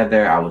myself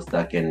together. I was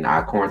stuck in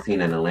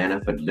quarantine in Atlanta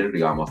for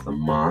literally almost a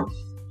month.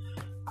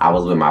 I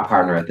was with my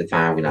partner at the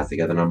time. We're not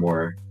together no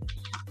more.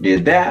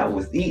 Did that,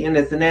 was eating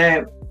this and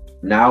that.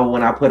 Now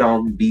when I put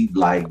on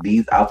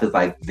these outfits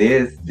like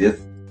this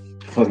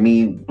for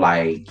me,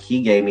 like,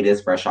 he gave me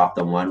this fresh off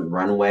the one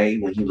runway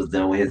when he was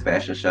done with his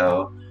fashion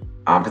show.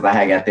 Because I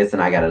had got this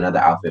and I got another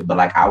outfit. But,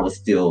 like, I was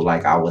still,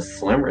 like, I was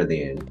slimmer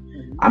then.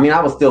 I mean, I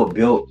was still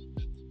built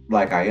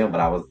like I am, but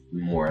I was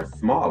more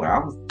smaller. I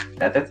was,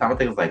 at that time, I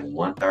think it was, like,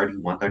 130,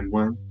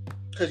 131.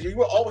 Because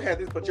you always had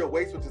this, but your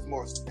waist was just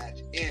more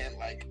snatched in.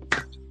 Like,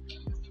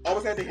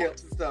 always had the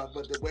hips and stuff,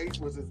 but the waist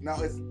was just, now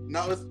it's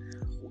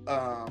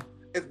a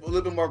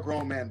little bit more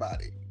grown man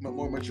body.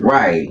 More mature.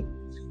 Right.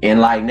 And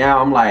like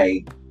now I'm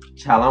like,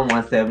 child, I'm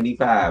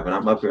 175 and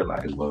I'm up here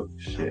like, well,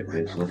 shit,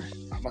 bitch.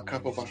 I'm a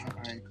couple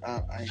behind.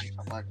 I'm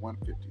like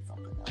 150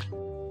 something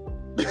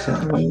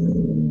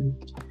now.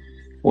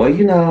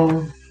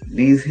 Well,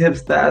 these hip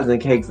styles and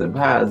cakes and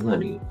pies,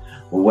 honey.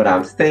 Well, what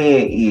I'm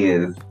saying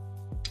is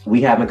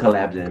we haven't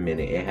collabed in a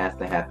minute. It has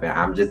to happen.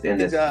 I'm just in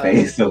this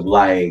space of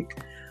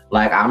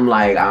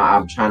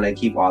I'm trying to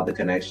keep all the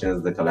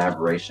connections, the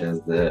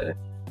collaborations,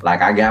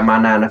 I got my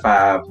 9 to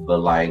 5, but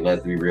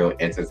let's be real,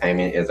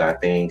 entertainment is our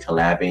thing.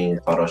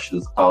 Collabing, photo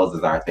shoots, clothes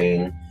is our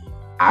thing.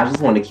 I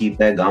just want to keep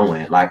that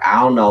going. Like, I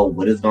don't know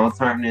what it's going to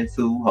turn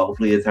into.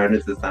 Hopefully, it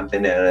turns into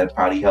something that'll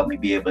probably help me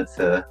be able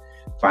to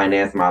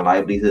finance my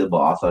livelihood, but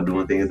also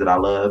doing things that I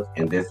love.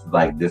 And this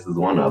is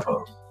one of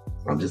them.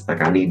 I'm just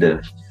like, I need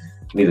to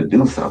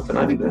do something.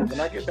 I need to. When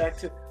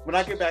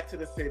I get back to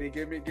the city,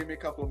 give me a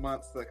couple of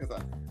months because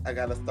I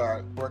gotta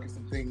start working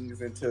some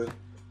things into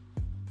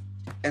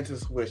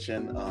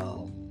fruition.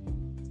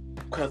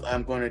 Because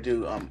I'm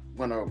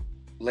gonna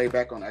lay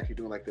back on actually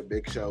doing like the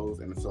big shows,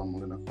 and so I'm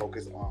gonna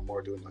focus on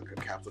more doing like a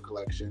capsule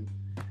collection,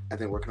 and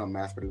then working on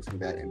mass producing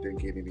that, and then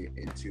getting it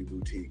into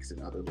boutiques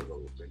and other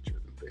little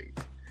ventures and things.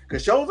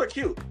 Because shows are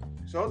cute.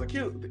 Shows are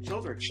cute.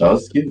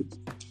 Shows cute.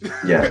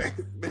 Yeah.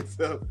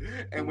 So,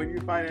 and when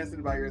you're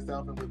financing by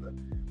yourself and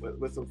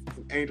with some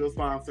angel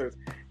sponsors,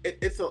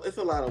 it's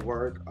a lot of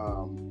work.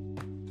 A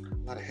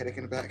lot of headache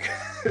in the back.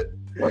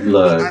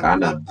 Look, I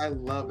know. I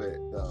love it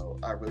though.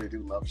 I really do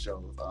love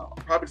shows.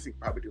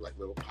 Probably do like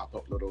little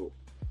pop-up, little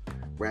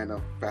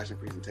random fashion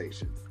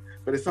presentations.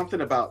 But it's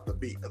something about the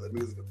beat of the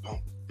music,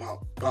 bump,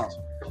 bump, bump.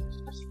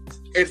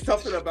 It's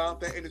something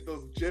about that, and it's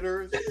those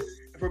jitters.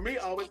 For me,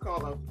 I always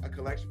call a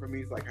collection for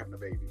me is like having a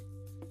baby.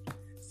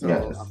 So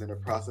yes. I'm in the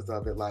process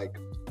of it. Like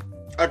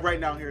right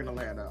now here in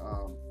Atlanta,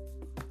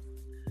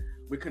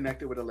 we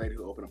connected with a lady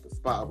who opened up a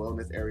spa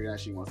wellness area, and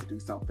she wants to do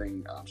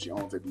something. She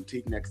owns a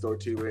boutique next door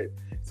to it.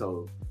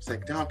 So she's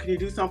like, Dom, can you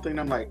do something?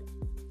 And I'm like,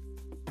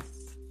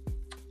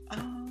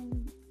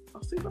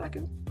 I'll see what I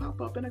can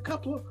pop up in a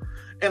couple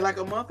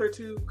month or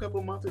two.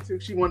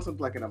 She wants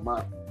something like in a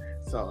month.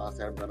 So I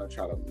said I'm gonna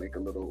try to make a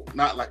little,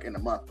 not like in a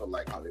month, but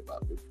like probably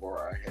about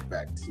before I head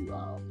back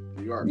to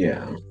New York.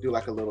 Yeah. Do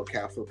like a little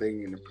capsule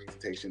thing in the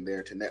presentation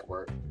there to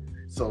network.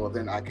 So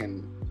then I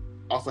can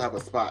also have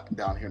a spot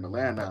down here in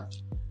Atlanta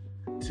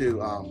to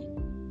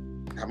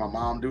have my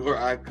mom do, or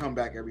I come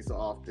back every so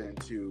often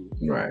to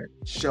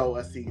show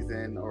a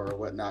season or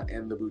whatnot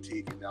in the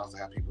boutique, and also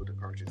have people to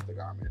purchase the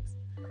garments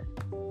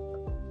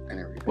and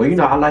everything. Well,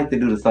 I like to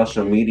do the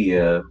social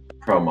media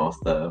promo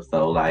stuff.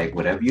 So like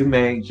whatever you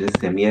make, just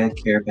send me a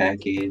care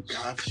package.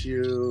 Got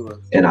you.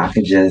 And I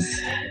could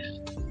just.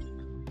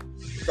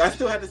 I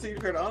still have to see you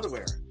pair of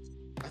underwear.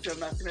 I still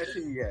have not seen that to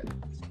you yet.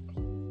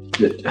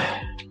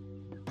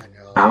 I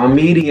know. I'm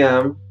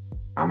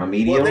a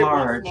medium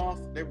large.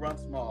 They run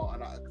small,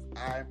 and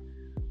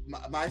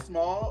my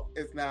small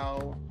is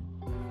now.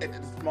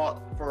 It's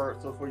small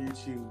for you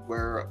to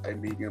wear a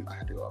medium. I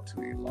had to go up to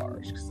a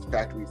large because the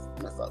factories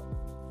mess up.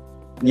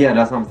 Yeah,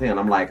 that's what I'm saying.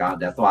 I'm like,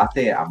 that's why I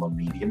said I'm a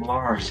medium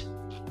large.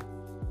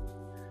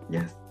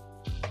 Yes.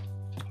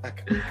 I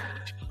got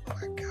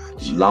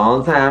you.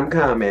 Long time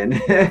coming.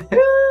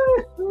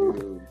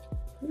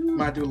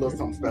 Might do a little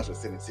something special,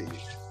 send it to you.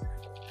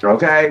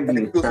 Okay.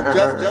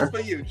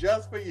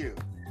 Just for you.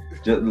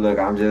 Look,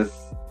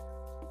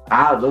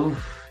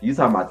 you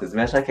talking about this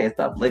mesh? I can't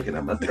stop looking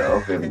at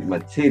myself, and my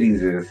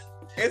titties is.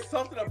 It's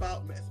something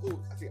about mesh.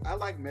 Ooh, see, I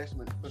like mesh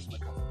especially when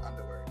it comes to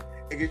underwear.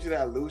 It gives you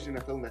that illusion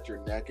of feeling that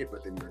you're naked,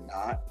 but then you're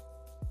not.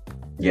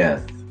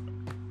 Yes.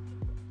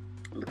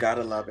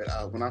 Gotta love it.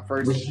 When I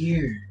first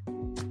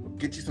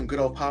get you some good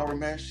old power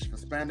mesh for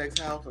Spandex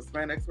House or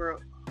Spandex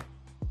World.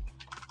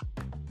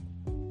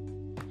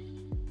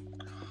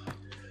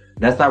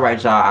 That's all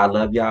right, y'all. I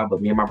love y'all,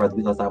 but me and my brother,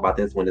 we gonna talk about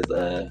this when this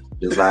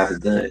live is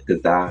done,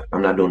 because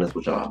I'm not doing this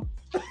with y'all.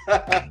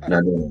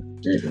 Not doing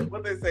it. Mm-hmm.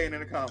 What they saying in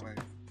the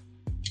comments?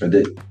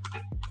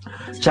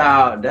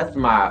 Child, that's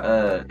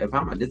my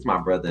this is my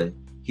brother.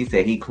 He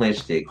said he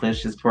clenched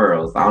his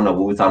pearls. I don't know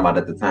what we were talking about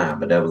at the time,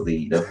 but that's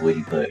what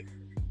he put.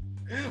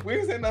 We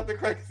didn't say nothing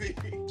crazy.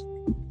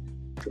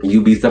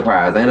 You be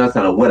surprised. I ain't no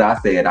telling what I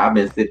said. I've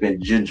been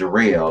sipping ginger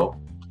ale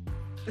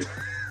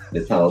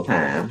this whole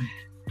time.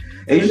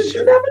 And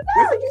you never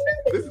know.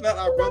 This is not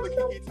our brother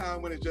Kiki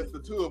time when it's just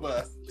the two of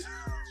us.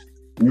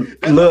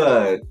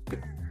 Look,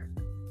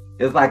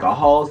 it's like a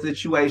whole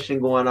situation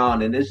going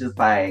on, and it's just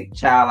like,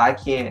 child, I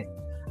can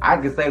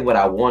say what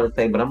I want to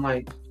say, but I'm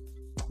like,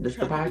 this is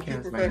the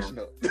podcast, man.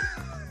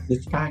 This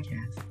is the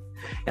podcast.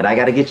 And I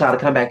got to get y'all to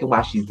come back and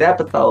watch these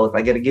episodes.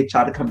 I got to get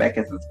y'all to come back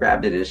and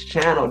subscribe to this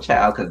channel,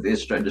 child, because the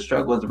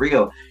struggle is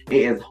real. It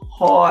is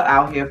hard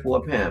out here for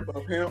a pimp.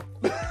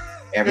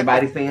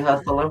 Everybody seen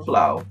Hustle and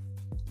Flow.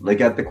 Look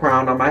at the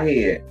crown on my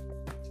head.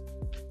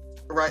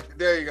 Right,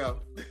 there you go.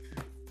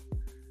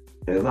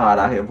 It's hard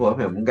out here for a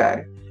pimp,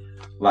 okay?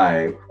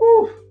 Like,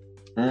 whew.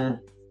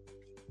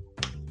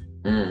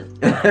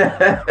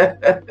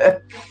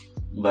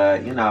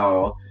 But, in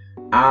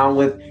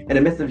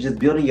the midst of just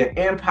building your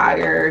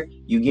empire,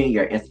 you getting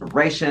your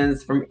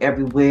inspirations from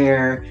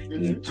everywhere,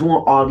 and you're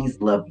doing all these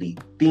lovely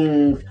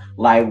things.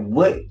 Like,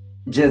 what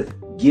just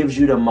gives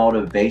you the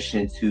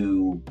motivation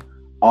to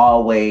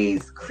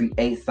always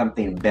create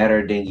something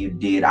better than you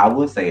did? I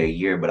would say a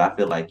year, but I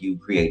feel like you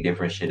create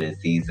different shit in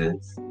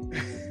seasons.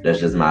 That's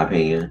just my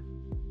opinion.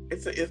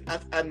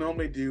 I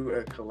normally do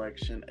a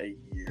collection a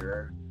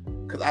year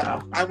because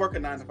I work a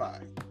 9 to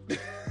 5.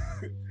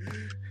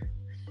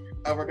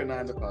 I work a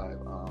 9 to 5.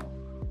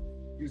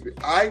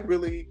 I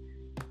really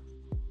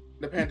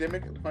The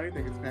pandemic. The funny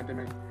thing is, the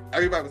pandemic.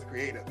 Everybody was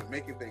creative and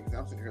making things.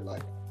 I'm sitting here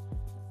like,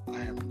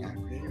 I am not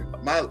creative.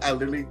 I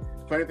literally.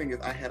 The funny thing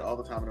is, I had all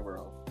the time in the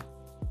world,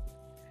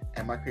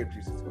 and my creative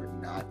juices were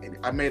not.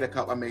 I made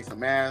I made some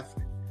masks.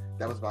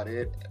 That was about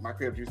it. My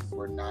creative juices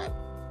were not.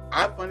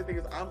 Funny thing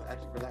is, I was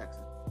actually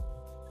relaxing.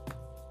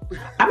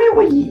 I mean,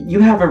 when you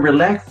haven't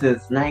relaxed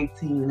since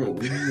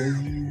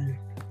 19.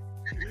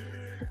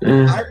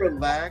 I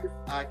relaxed.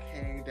 I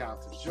came down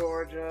to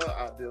Georgia.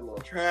 I did a little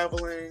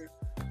traveling.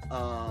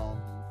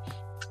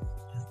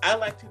 I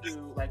like to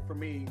do, like, for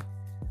me,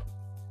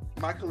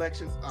 my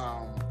collections.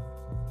 I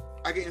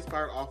get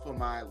inspired off of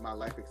my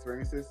life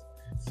experiences.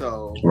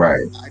 So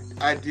right,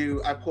 I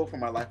pull from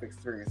my life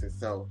experiences.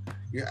 So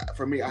yeah,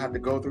 for me, I have to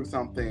go through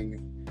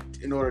something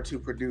in order to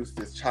produce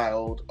this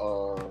child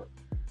or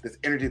this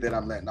energy that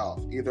I'm letting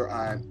off. Either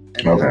I'm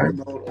in a happy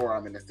mode or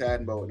I'm in a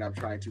sad mode, and I'm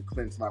trying to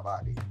cleanse my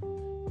body.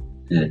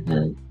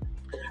 Mm-hmm.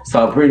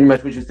 So pretty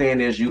much what you're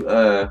saying is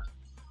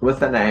what's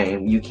the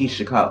name?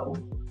 Yukisha Cole.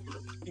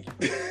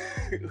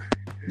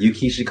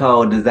 Yukisha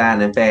Cole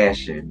design and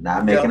fashion,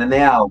 not making an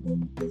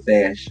album for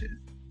fashion.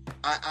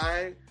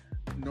 I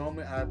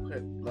normally I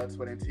put blood,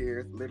 sweat, and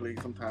tears. Literally,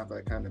 sometimes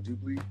I kind of do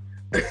bleed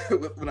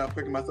when I'm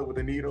pricking myself with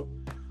a needle.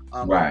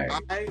 Right.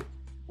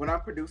 When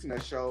I'm producing a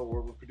show,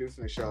 or we're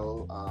producing a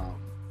show,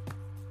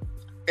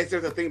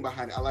 there's a thing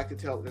behind it. I like to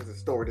tell there's a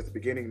story, there's a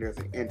beginning, there's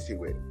an end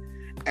to it.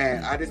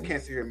 And I just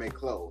can't sit here and make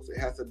clothes. It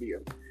has to be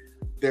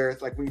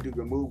there's like when you do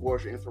your mood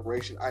boards, your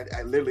inspiration, I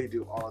literally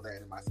do all of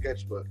that in my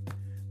sketchbook.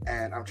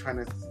 And I'm trying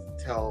to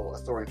tell a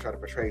story and try to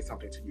portray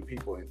something to you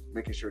people and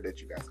making sure that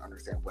you guys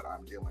understand what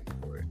I'm doing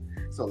for it.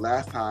 So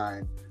last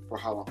time for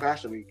Harlem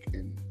Fashion Week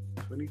in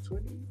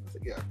 2020,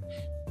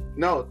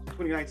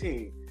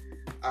 2019,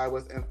 I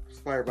was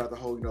inspired by the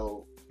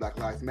whole, Black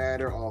Lives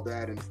Matter, all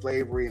that, and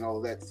slavery and all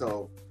of that.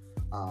 So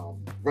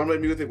Runway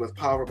Music was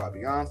Power by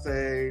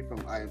Beyonce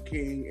from I Am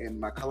King, and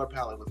my color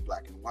palette was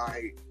black and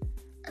white,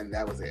 and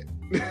that was it.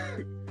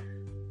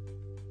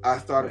 I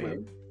started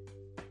with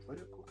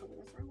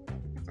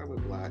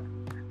with black,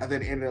 and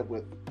then ended up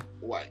with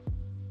white.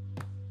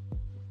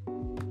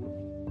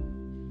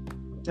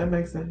 That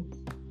makes sense.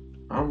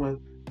 I'm with.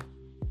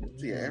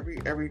 So yeah,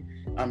 every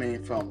I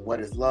mean, from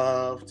What Is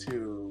Love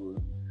to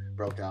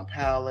Broke Down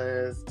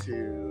Palace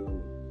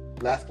to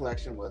last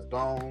collection was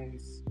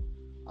Bones,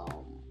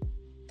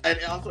 and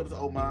also it's an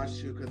homage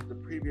to because the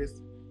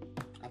previous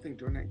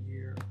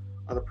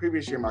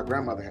year my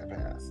grandmother had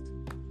passed.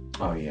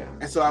 Oh yeah.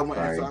 And so I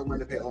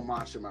went to pay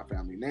homage to my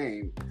family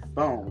name,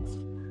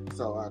 Bones.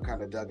 So I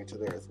kind of dug into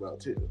there as well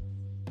too.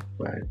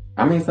 Right.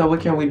 I mean, so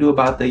what can we do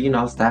about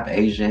the Stop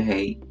Asian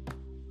Hate?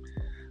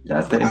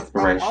 That's the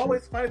inspiration.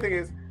 Funny thing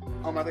is,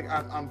 I think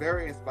I'm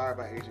very inspired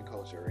by Asian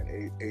culture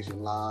and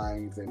Asian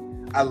lines,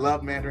 and I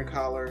love Mandarin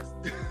collars.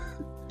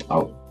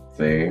 Oh,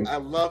 same. I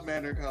love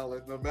Mandarin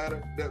collars. No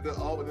matter there'll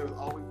always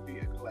be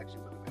a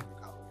collection with a Mandarin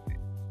collar in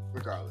it,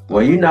 regardless.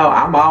 Well,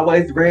 I'm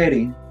always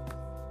ready.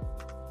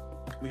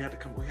 We had to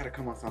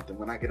come on something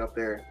when I get up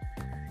there.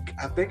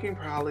 I'm thinking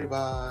probably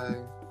by.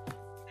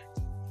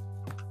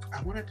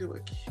 I want to do a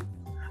cute.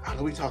 I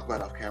know we talk about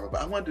it off camera, but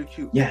I want to do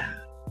cute. Yeah.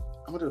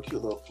 I'm gonna do a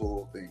cute little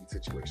pool thing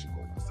situation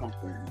going on.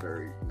 Something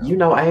very.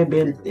 I ain't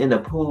been in the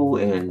pool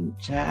in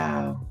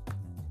child.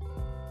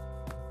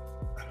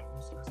 I don't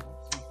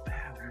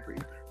know.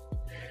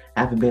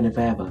 I haven't been in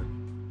Faba.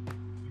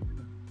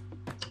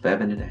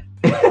 Faba today.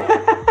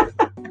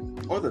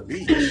 Or the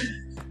beach.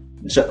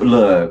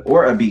 Look,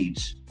 or a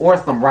beach, or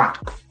some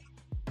rocks.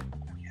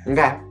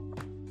 Okay.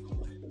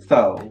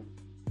 So,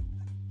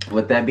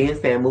 with that being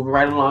said, moving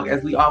right along,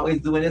 as we always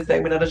do in this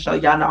segment of the show,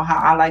 y'all know how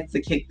I like to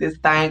kick this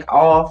thing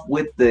off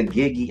with the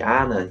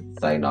Gigiana.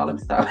 So, let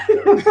me stop.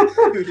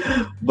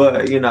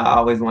 But, I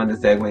always wanted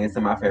to segue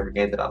into my favorite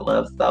game that I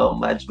love so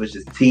much, which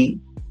is tea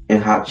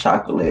and hot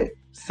chocolate.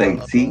 Say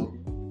tea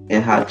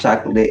and hot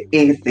chocolate.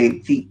 Say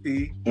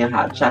tea and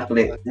hot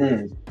chocolate.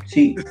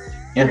 Tea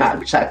and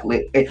hot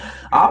chocolate. I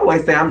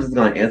always say I'm just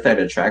going to insert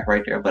a track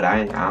right there, but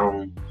I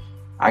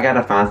got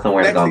to find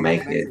somewhere to go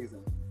make it.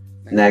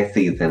 Next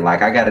season.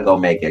 Like, I got to go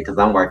make it because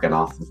I'm working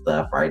on some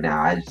stuff right now.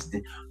 I just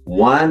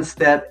one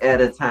step at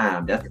a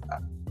time.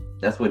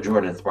 That's what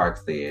Jordan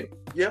Sparks said.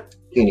 Yep.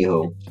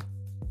 Anywho.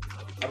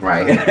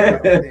 Right.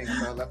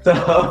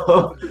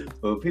 So,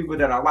 for people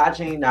that are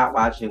watching, not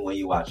watching, when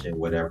you watching,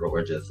 whatever,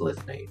 or just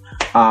listening.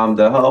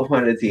 The whole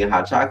point of tea and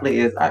hot chocolate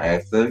is I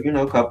asked a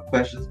couple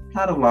questions.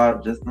 Not a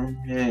lot, just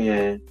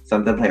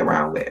something to play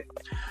around with.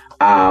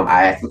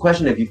 I asked the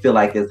question, if you feel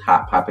like it's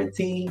hot popping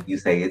tea, you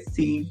say it's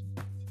tea.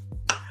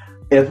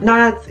 If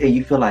not, and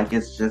you feel like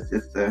it's a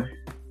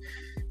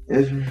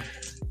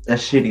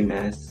shitty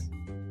mess.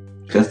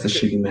 Just a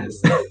shitty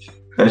mess.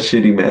 A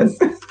shitty mess.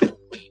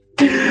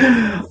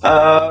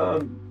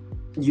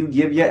 You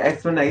give your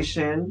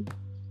explanation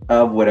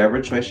of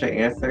whatever choice your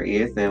answer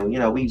is, and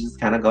we just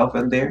kind of go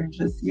from there.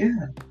 Just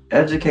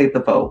educate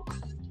the folks.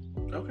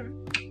 Okay.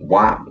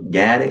 Wow,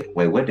 got it.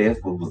 Wait, what dance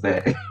move was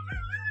that?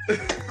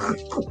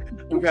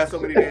 We've had so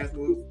many dance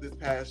moves this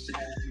past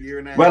year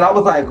and a half. Well, I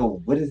was like,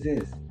 what is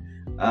this?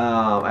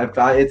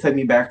 It took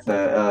me back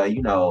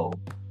to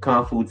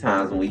kung fu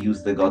times when we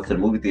used to go to the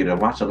movie theater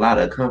and watch a lot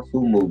of kung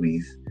fu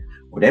movies.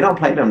 Well, they don't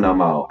play them no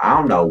more. I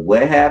don't know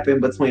what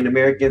happened between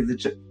Americans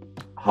and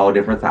whole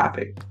different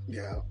topic.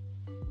 Yeah.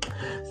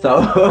 So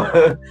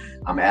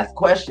I'm gonna ask a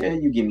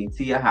question. You give me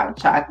tea or hot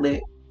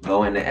chocolate.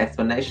 Go into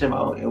explanation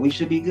mode, and we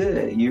should be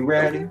good. You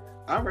ready?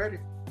 I'm ready.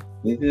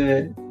 You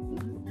good?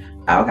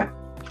 Okay.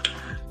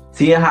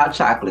 Tea and hot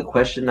chocolate.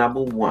 Question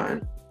number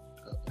 1.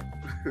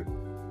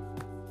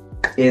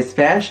 Is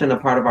fashion a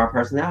part of our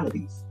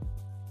personalities?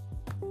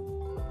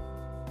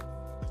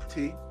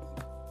 T.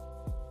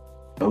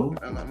 Oh.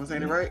 Am I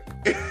saying it right?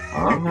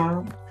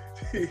 Uh-huh.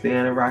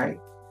 Saying it right.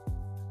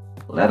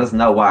 Let us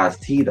know why it's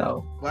T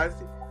though. Why is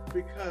T?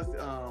 Because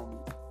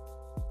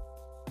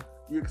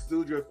you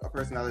exude your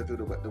personality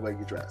through the way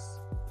you dress.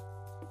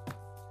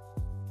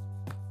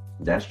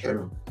 That's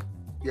true.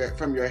 Yeah,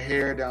 from your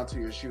hair down to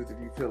your shoes. If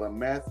you feel a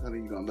mess, then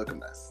you're gonna look a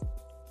mess.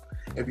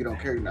 If you don't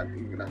care, you're not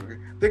gonna.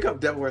 Think of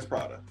Devil Wears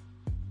Prada.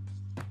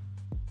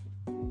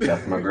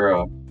 That's my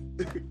girl.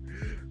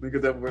 Think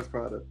of Devil Wears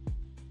Prada.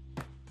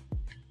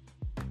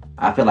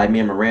 I feel like me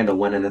and Miranda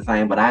one and the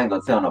same, but I ain't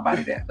gonna tell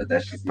nobody that. But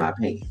that's just my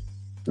opinion.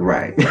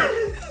 Right.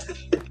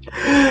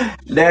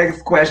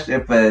 Next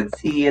question for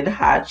tea and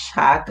hot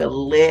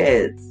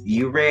chocolates.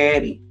 You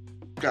ready?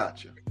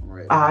 Gotcha. I'm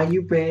ready. Are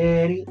you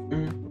ready?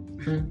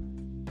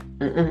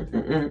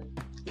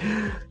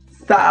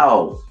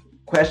 So,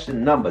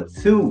 question number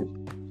 2.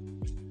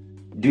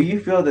 Do you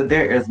feel that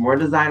there is more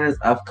designers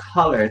of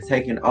color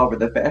taking over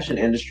the fashion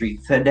industry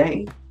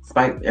today,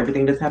 despite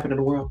everything that's happened in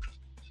the world?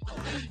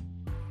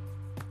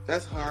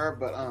 That's hard,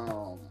 but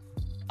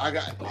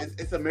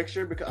it's a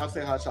mixture because I'll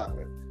say hot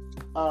chocolate.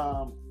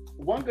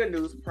 One good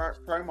news,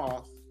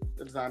 Primus,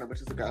 the designer, which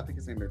is a guy, I think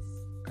his name is,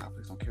 God,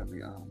 please don't kill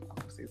me. I'm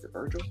gonna say, is it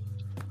Virgil?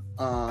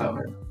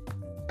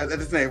 That's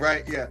his name,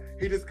 right? Yeah.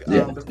 He just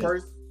the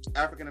first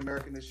African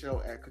American to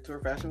show at Couture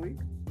Fashion Week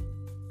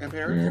in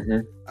Paris. Mm-hmm.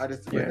 I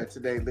just read that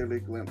today, literally a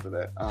glimpse of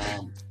that.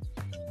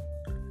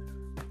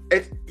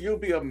 You'll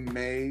be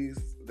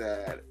amazed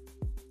that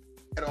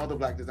at all the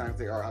black designers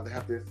they are, they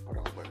have this. Hold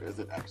on, what is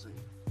it actually?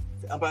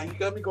 But you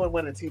got me going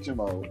when in teaching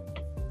mode.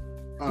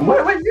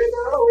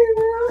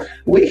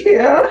 We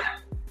here.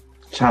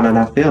 Trying to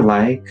not feel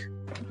like.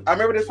 I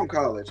remember this from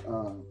college.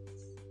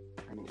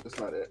 That's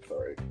not it.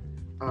 Sorry.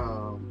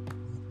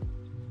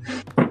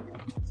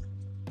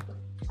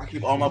 I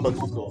keep all my books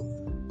in school.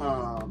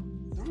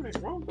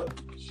 Wrong book.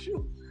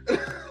 Shoot.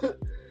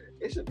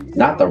 It should be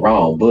not the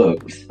wrong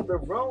books. The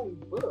wrong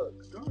book.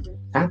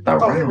 Not the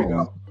wrong. Here we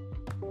go.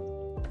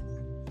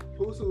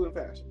 Who's Who in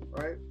Fashion,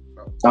 right?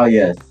 Oh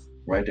yes,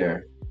 right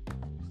there.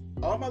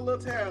 All my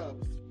little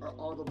tabs are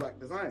all the black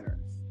designers.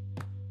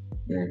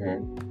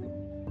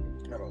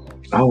 Mm-hmm. I don't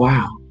know. Oh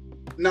wow.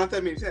 Not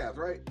that many tabs,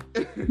 right?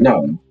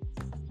 No.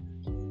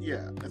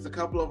 Yeah, there's a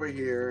couple over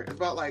here. It's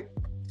about like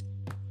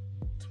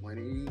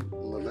 20,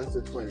 less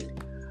than 20.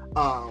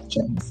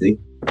 See.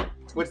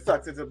 Which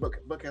sucks. It's a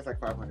book has like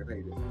 500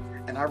 pages.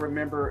 And I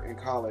remember in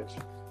college,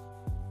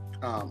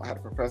 I had a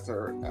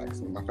professor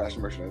ask me, my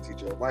fashion merchandise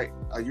teacher,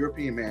 a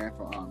European man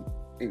from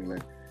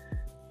England,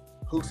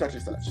 who's such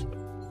and such.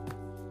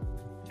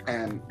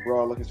 And we're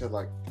all looking at each other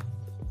like,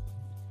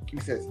 he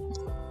says,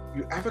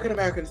 you African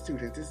American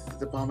students, this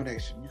is an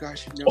abomination. You guys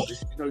should know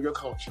this. You should know your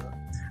culture.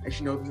 And you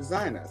should know the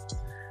designers.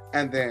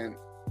 And then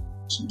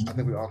I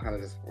think we all kind of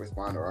just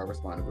responded, or I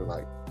responded, we're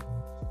like,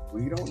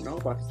 we don't know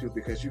about these people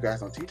because you guys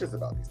don't teach us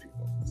about these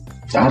people.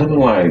 I'd have been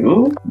like,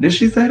 ooh, did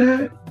she say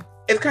that?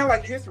 It's kind of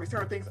like history.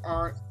 Certain things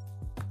aren't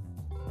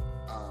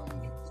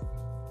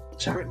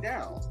written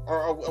down.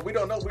 Or we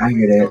don't know.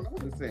 We don't know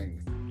these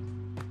things.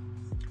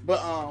 But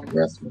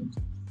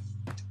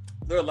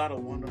there are a lot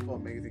of wonderful,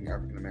 amazing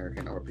African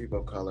American or people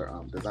of color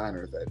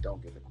designers that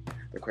don't get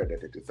the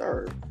credit that they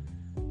deserve.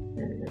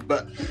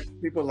 But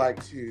people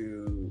like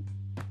to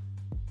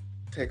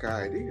take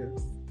our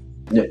ideas.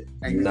 Yeah.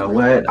 You know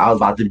what? I was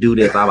about to do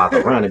this. I'm about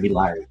to run and be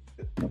like,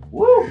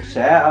 woo,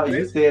 child,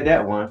 you said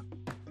that one.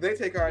 They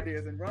take our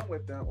ideas and run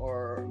with them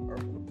or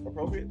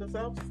appropriate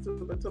themselves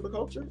to the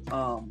culture.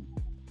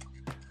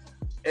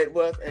 It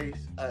was a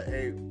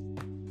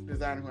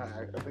designer who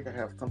I think I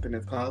have something in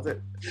his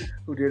closet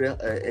who did a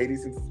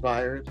 80s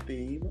inspired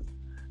theme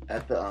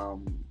at the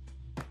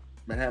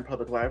Manhattan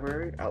Public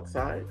Library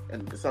outside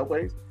and the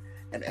subways,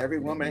 and every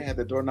woman had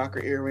the door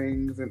knocker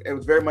earrings, and it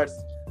was very much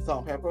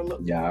salt and pepper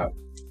look. Yeah,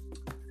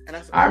 and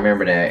I said, I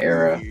remember that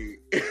era.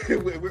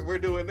 We're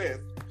doing this,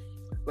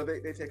 but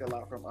they take a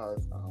lot from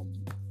us,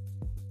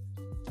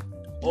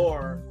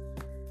 or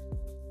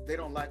they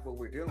don't like what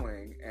we're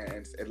doing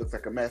and it looks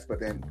like a mess,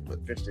 but then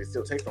eventually they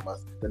still take from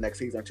us. The next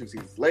season or 2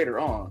 seasons later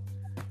on,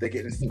 they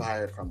get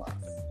inspired from us.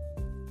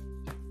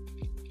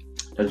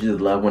 Don't you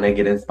just love when they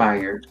get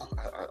inspired? Oh,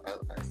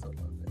 I so love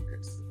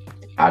it.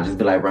 I'll just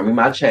be like, run me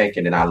my check,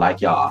 and then I like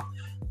y'all.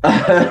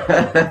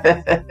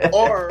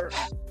 or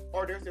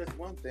there's this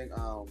one thing,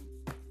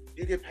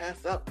 you get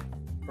passed up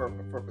for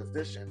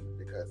position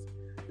because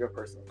you're a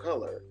person of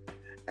color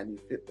and you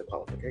fit the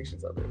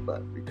qualifications of it,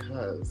 but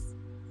because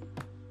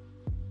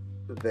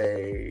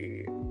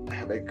they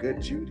have a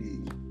good Judy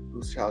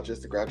whose child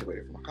just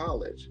graduated from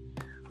college,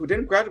 who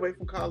didn't graduate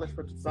from college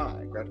for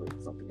design, graduated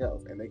from something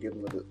else, and they give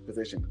them a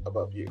position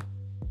above you.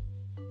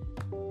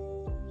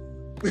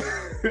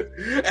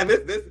 And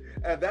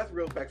that's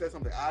real facts. That's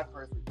something I've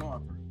personally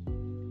gone through.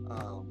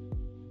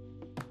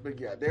 But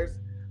yeah,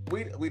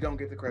 we don't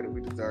get the credit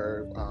we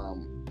deserve.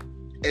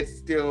 It's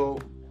still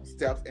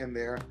steps in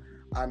there.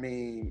 I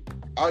mean,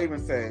 I'll even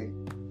say,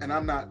 and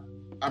I'm a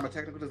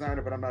technical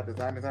designer, but I'm not a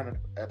designer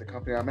at the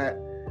company I'm at.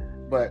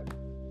 But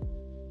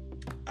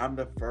I'm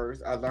the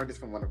first. I learned this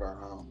from one of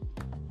our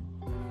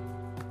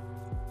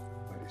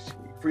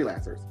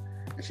freelancers,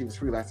 and she was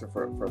freelancer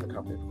for the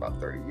company for about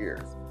 30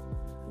 years.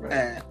 Right.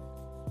 And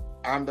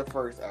I'm the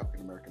first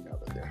African American male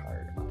that they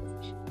hired in my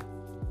position.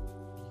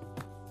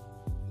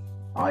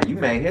 Oh, you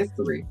made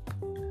history.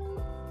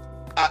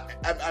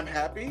 I'm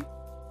happy,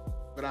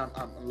 but I'm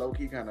low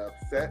key kind of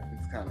upset.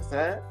 It's kind of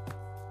sad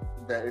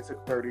that it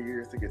took 30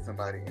 years to get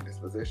somebody in this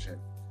position.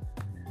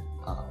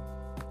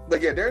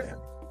 But yeah, trust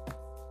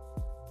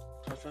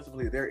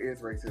me, there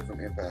is racism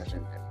in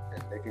fashion,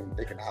 and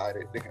they can hide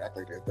it. They can act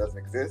like it doesn't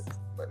exist,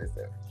 but it's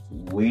there.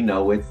 We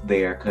know it's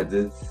there because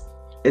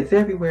it's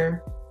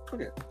everywhere.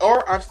 Okay.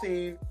 Or I've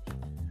seen.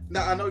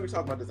 Now I know you're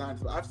talking about design,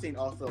 but I've seen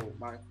also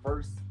my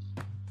first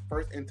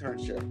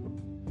internship,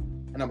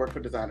 and I work for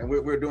design, and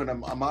we're doing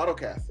a model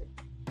casting.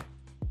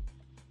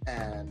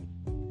 And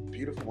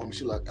beautiful woman,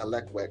 she looked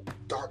wet,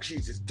 dark.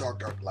 She's just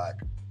dark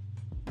black.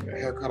 Her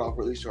hair cut off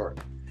really short.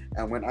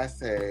 And when I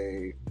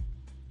say,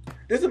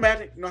 this is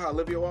magic. You know how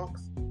Olivia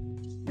walks?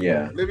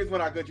 Yeah. Olivia's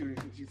one of our good Judy.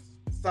 She's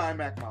Sign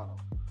Mac model.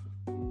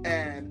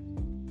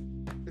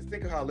 And just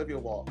think of how Olivia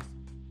walks,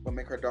 but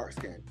make her dark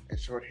skin and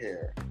short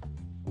hair.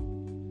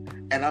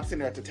 And I'm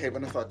sitting at the table,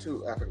 and I saw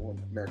two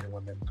African American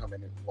women come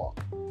in and walk.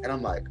 And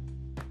I'm like,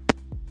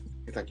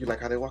 he's like, you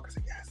like how they walk? I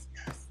said, yes.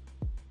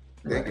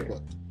 Then it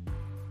looked.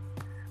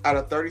 Out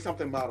of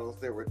 30-something models,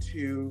 there were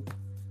two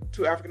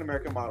African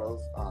American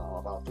models,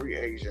 about 3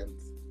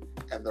 Asians,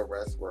 and the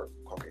rest were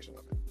Caucasian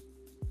women.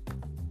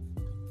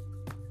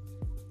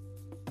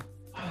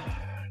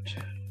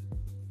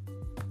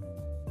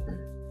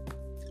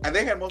 And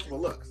they had multiple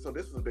looks, so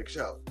this was a big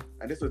show.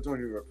 And this was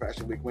during New York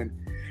Fashion Week when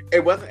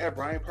it wasn't at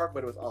Bryant Park,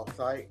 but it was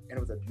off-site, and it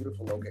was a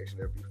beautiful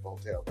location, a beautiful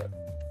hotel. But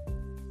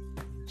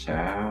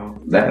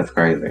child, that's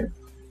crazy.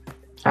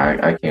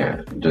 I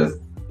can't just.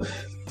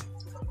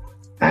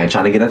 I ain't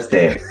trying to get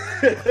upset.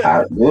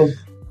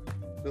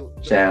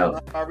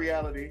 Child, our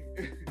reality.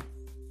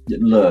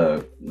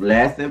 Look,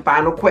 last and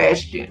final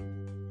question.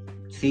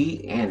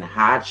 Tea and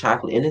hot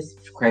chocolate, and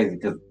it's crazy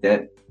because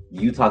that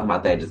you talking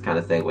about that just kind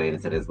of segue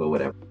into this, but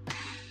whatever.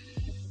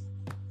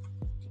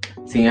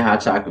 Tea and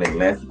hot chocolate.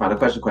 Last and final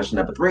question. Question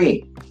number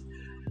 3.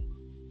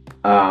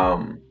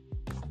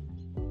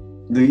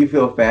 Do you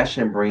feel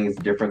fashion brings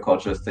different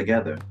cultures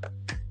together?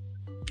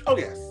 Oh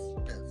yes.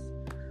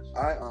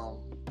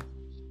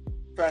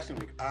 Fashion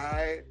Week.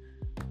 I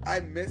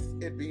miss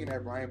it being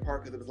at Bryant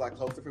Park because it was a lot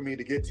closer for me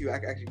to get to. I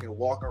actually can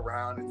walk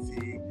around and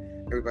see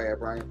everybody at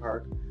Bryant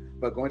Park.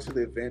 But going to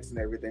the events and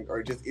everything,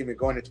 or just even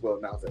going into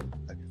now it's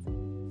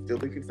still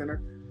Lincoln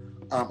Center.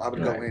 I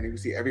would go in and you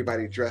see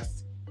everybody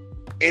dressed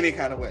any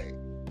kind of way.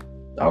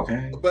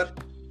 Okay. But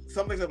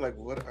some things I'm like,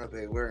 what are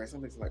they wearing?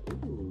 Some things like,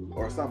 ooh,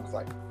 or something's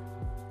like,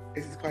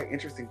 this is quite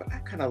interesting. But I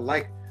kind of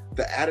like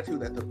the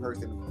attitude that the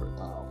person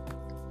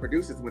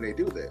produces when they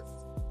do this.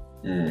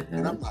 Mm-hmm.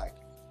 And I'm like,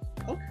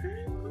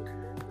 okay.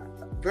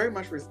 Very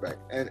much respect.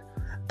 And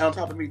on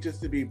top of me,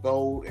 just to be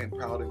bold and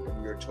proud in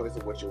your choice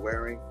of what you're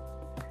wearing,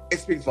 it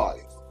speaks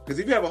volumes. Because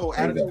if you have a whole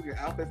attitude, your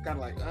outfit's kind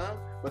of like,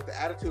 but the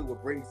attitude will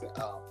brings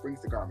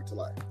the garment to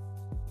life.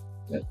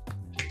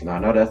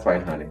 No, that's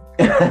right, honey.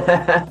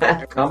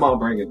 Come on,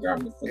 bring it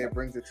garment. It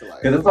brings it to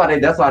life. Because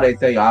that's why they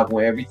tell you.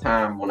 Every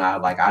time when I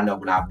know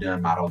when I've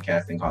done model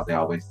casting calls, they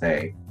always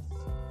say,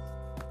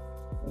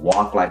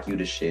 walk like you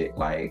the shit,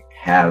 like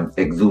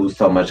exude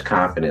so much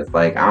confidence.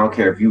 Like, I don't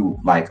care if you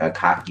like a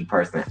cocky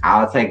person,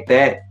 I'll take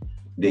that.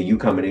 Then you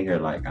coming in here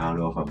like, I don't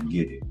know if I'm gonna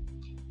get it.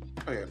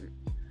 Oh yeah,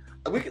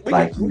 we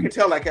can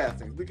tell like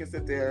castings. We can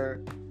sit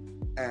there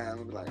and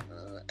we'll be like,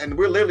 and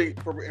we're literally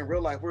in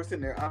real life. We're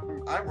sitting there.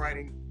 I'm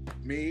writing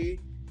me,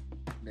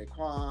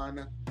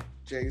 Naquan,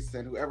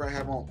 Jason, whoever I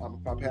have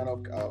on my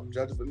panel of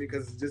judges with me,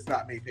 because it's just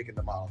not me picking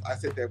the models. I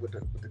sit there with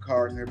the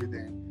cards and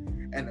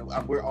everything, and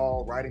we're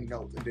all writing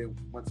notes. And then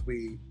once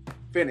we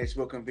finish,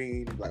 we'll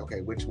convene. And be like, okay,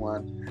 which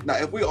one? Now,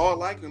 if we all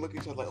like, we look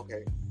at each other like,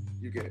 okay,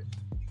 you get it.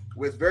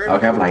 With very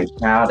okay, I'm like,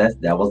 child,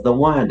 that was the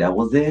one. That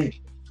was it.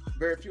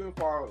 Very few and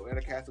far in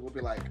a casting will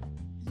be like,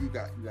 you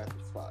got the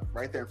spot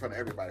right there in front of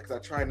everybody. Because I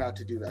try not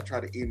to do that. I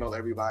try to email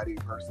everybody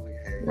personally.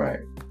 Hey,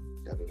 right.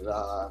 Da, da, da,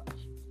 da.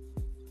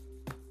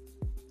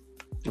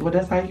 Well,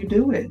 that's how you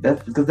do it.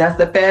 That's because that's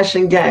the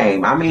fashion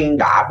game. I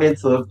mean, I've been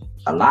to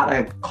a lot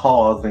of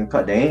calls and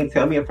they ain't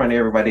tell me in front of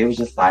everybody. It was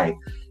just like,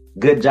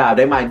 good job.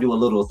 They might do a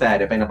little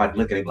sad if ain't nobody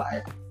looking at it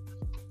like.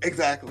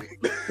 Exactly.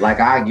 Like,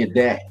 I get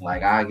that.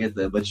 Like, I get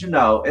that. But,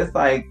 it's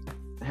like,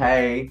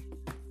 hey,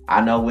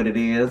 I know what it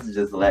is.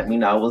 Just let me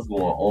know what's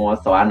going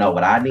on so I know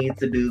what I need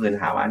to do and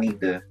how I need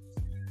to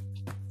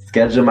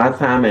schedule my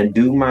time and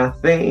do my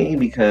thing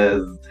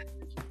because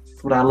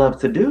it's what I love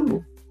to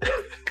do.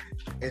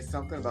 It's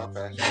something about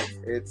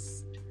fashion.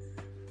 It's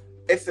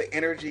the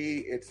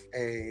energy.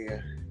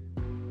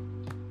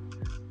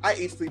 I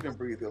eat, sleep, and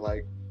breathe it.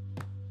 Like,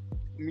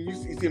 you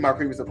see my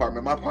previous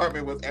apartment. My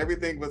apartment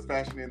everything was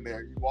fashion in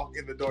there. You walk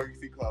in the door, you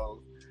see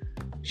clothes.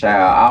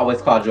 Child, I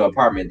always called your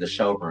apartment the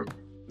showroom.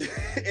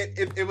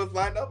 it was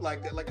lined up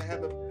like that. Like I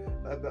had the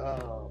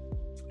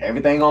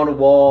everything on the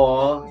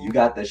wall. You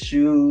got the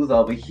shoes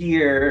over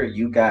here.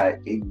 You got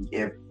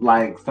if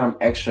like some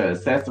extra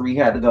accessory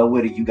had to go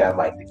with it. You got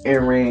like the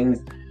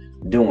earrings,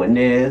 doing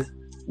this,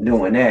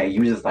 doing that.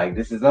 You just like,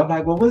 this is, I'm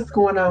like, well, what's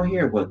going on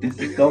here? Well, this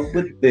is go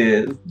with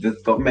this.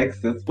 This go make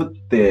sense with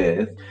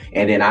this.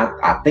 And then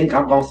I think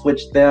I'm gonna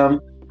switch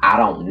them. I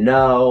don't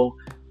know.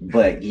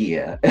 But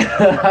yeah.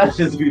 I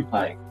just be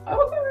like,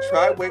 okay.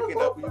 Try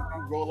waking up, you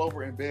roll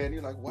over in bed, and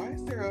you're like, why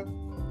is there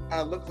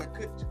I look like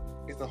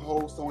it's a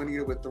whole sewing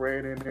needle with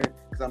thread in it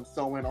because I'm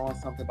sewing on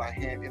something by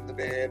hand in the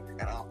bed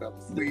and I fell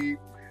asleep.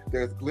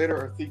 There's glitter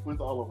or sequins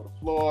all over the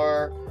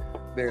floor.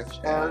 There's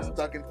fur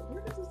stuck in.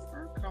 Where does this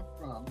fur come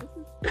from?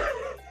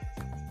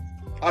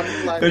 I'm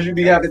just like, because you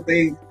be having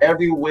things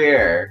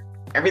everywhere.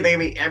 Everything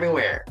be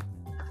everywhere.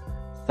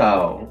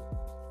 So,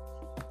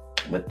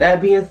 with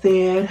that being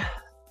said,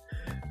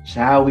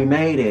 child, we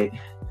made it.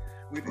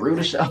 Through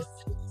the show.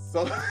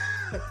 So,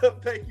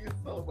 thank you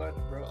so much,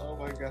 bro. Oh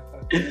my god.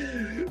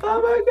 Oh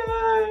my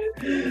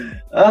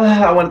god.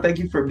 I want to thank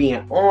you for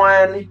being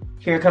on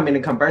here, coming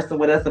and conversing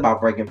with us about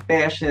breaking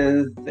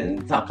fashions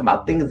and talking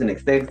about things and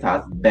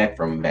accessories back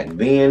from back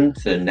then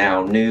to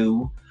now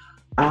new.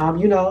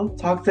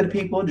 Talk to the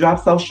people,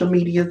 drop social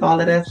medias,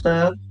 all of that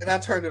stuff. And I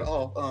turned it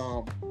off.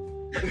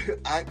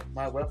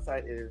 My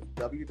website is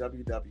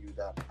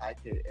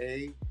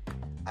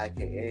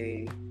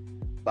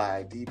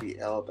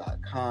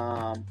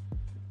www.ikabydbl.com.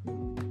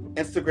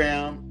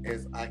 Instagram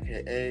is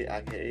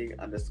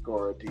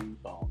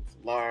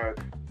ika_d_boneslark.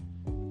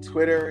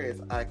 Twitter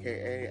is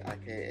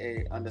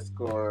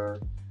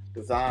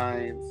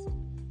ika_designs.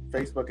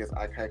 Facebook is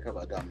ikaika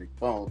by Dominique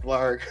Bones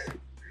Lark.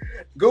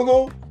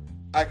 Google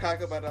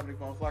ikaika by Dominique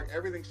Bones Lark.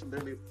 Everything should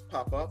literally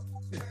pop up.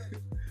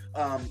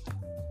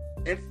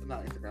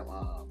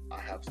 Instagram. I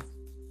have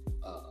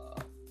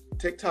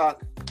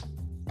TikTok.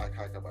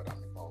 Ikaika by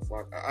Dominique Bones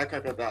Lark.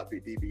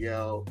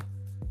 Ikaika.dbl.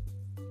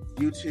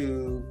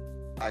 YouTube.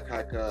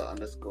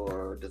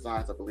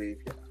 Ikaika_designs, I believe,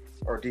 yeah,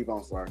 or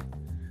D-Bones Lark.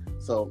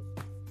 So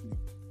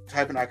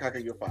type in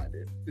Ikaika, you'll find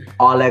it.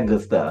 All that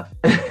good stuff.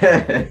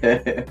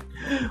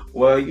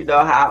 Well, you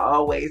know how I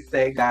always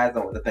say, guys, I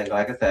want to thank,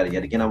 like I said,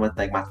 yet again, I want to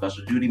thank my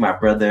special Judy, my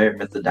brother,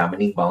 Mr.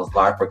 Dominique Bones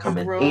Lark, for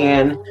coming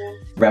in,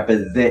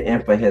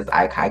 representing for his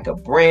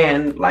Ikaika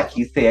brand. Like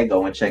he said,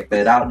 go and check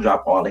that out.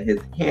 Drop all of his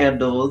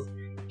handles.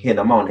 Hit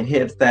him on the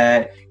hip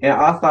side. And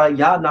also,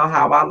 y'all know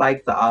how I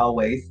like to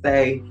always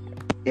say,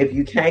 if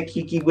you can't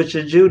kiki with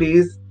your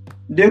Judys,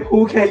 then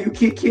who can you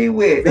kiki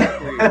with?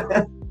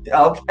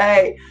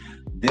 Okay.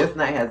 This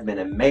night has been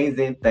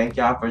amazing. Thank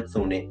y'all for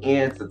tuning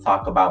in to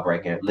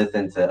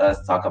listen to us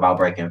talk about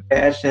breaking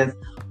fashions.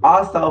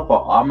 Also, for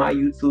all my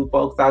YouTube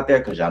folks out there,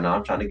 because y'all know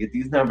I'm trying to get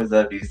these numbers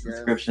up, these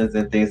subscriptions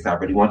and things. So I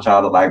really want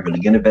y'all to really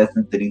get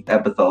invested into these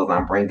episodes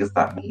I'm bringing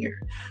stuff here.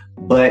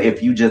 But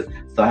if you just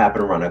so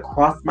happen to run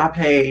across my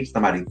page,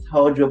 somebody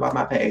told you about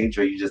my page,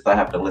 or you just so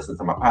happen to listen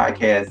to my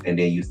podcast, and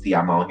then you see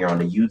I'm on here on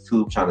the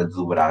YouTube trying to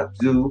do what I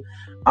do.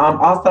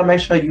 Also, make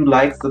sure you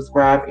like,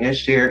 subscribe, and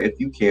share if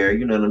you care.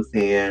 You know what I'm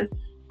saying?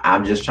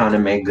 I'm just trying to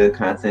make good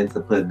content to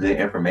put good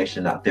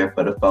information out there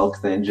for the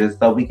folks, and just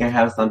so we can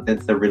have something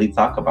to really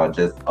talk about.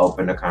 Just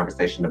open a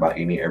conversation about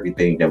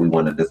everything that we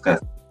want to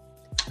discuss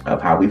of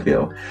how we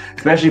feel,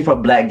 especially for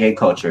Black gay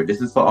culture.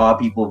 This is for all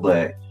people,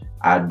 but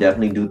I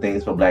definitely do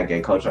things for Black gay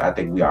culture. I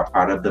think we are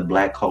part of the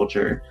Black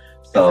culture.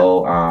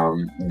 So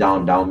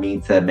don't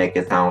mean to make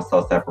it sound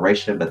so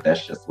separation, but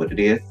that's just what it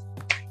is.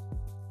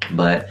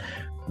 But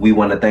we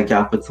want to thank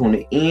y'all for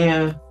tuning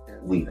in.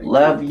 We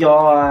love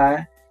y'all.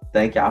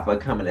 Thank y'all for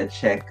coming to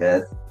check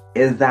us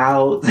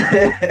out.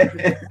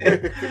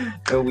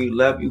 And we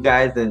love you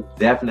guys, and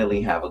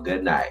definitely have a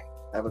good night.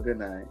 Have a good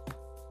night.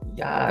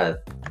 Yes.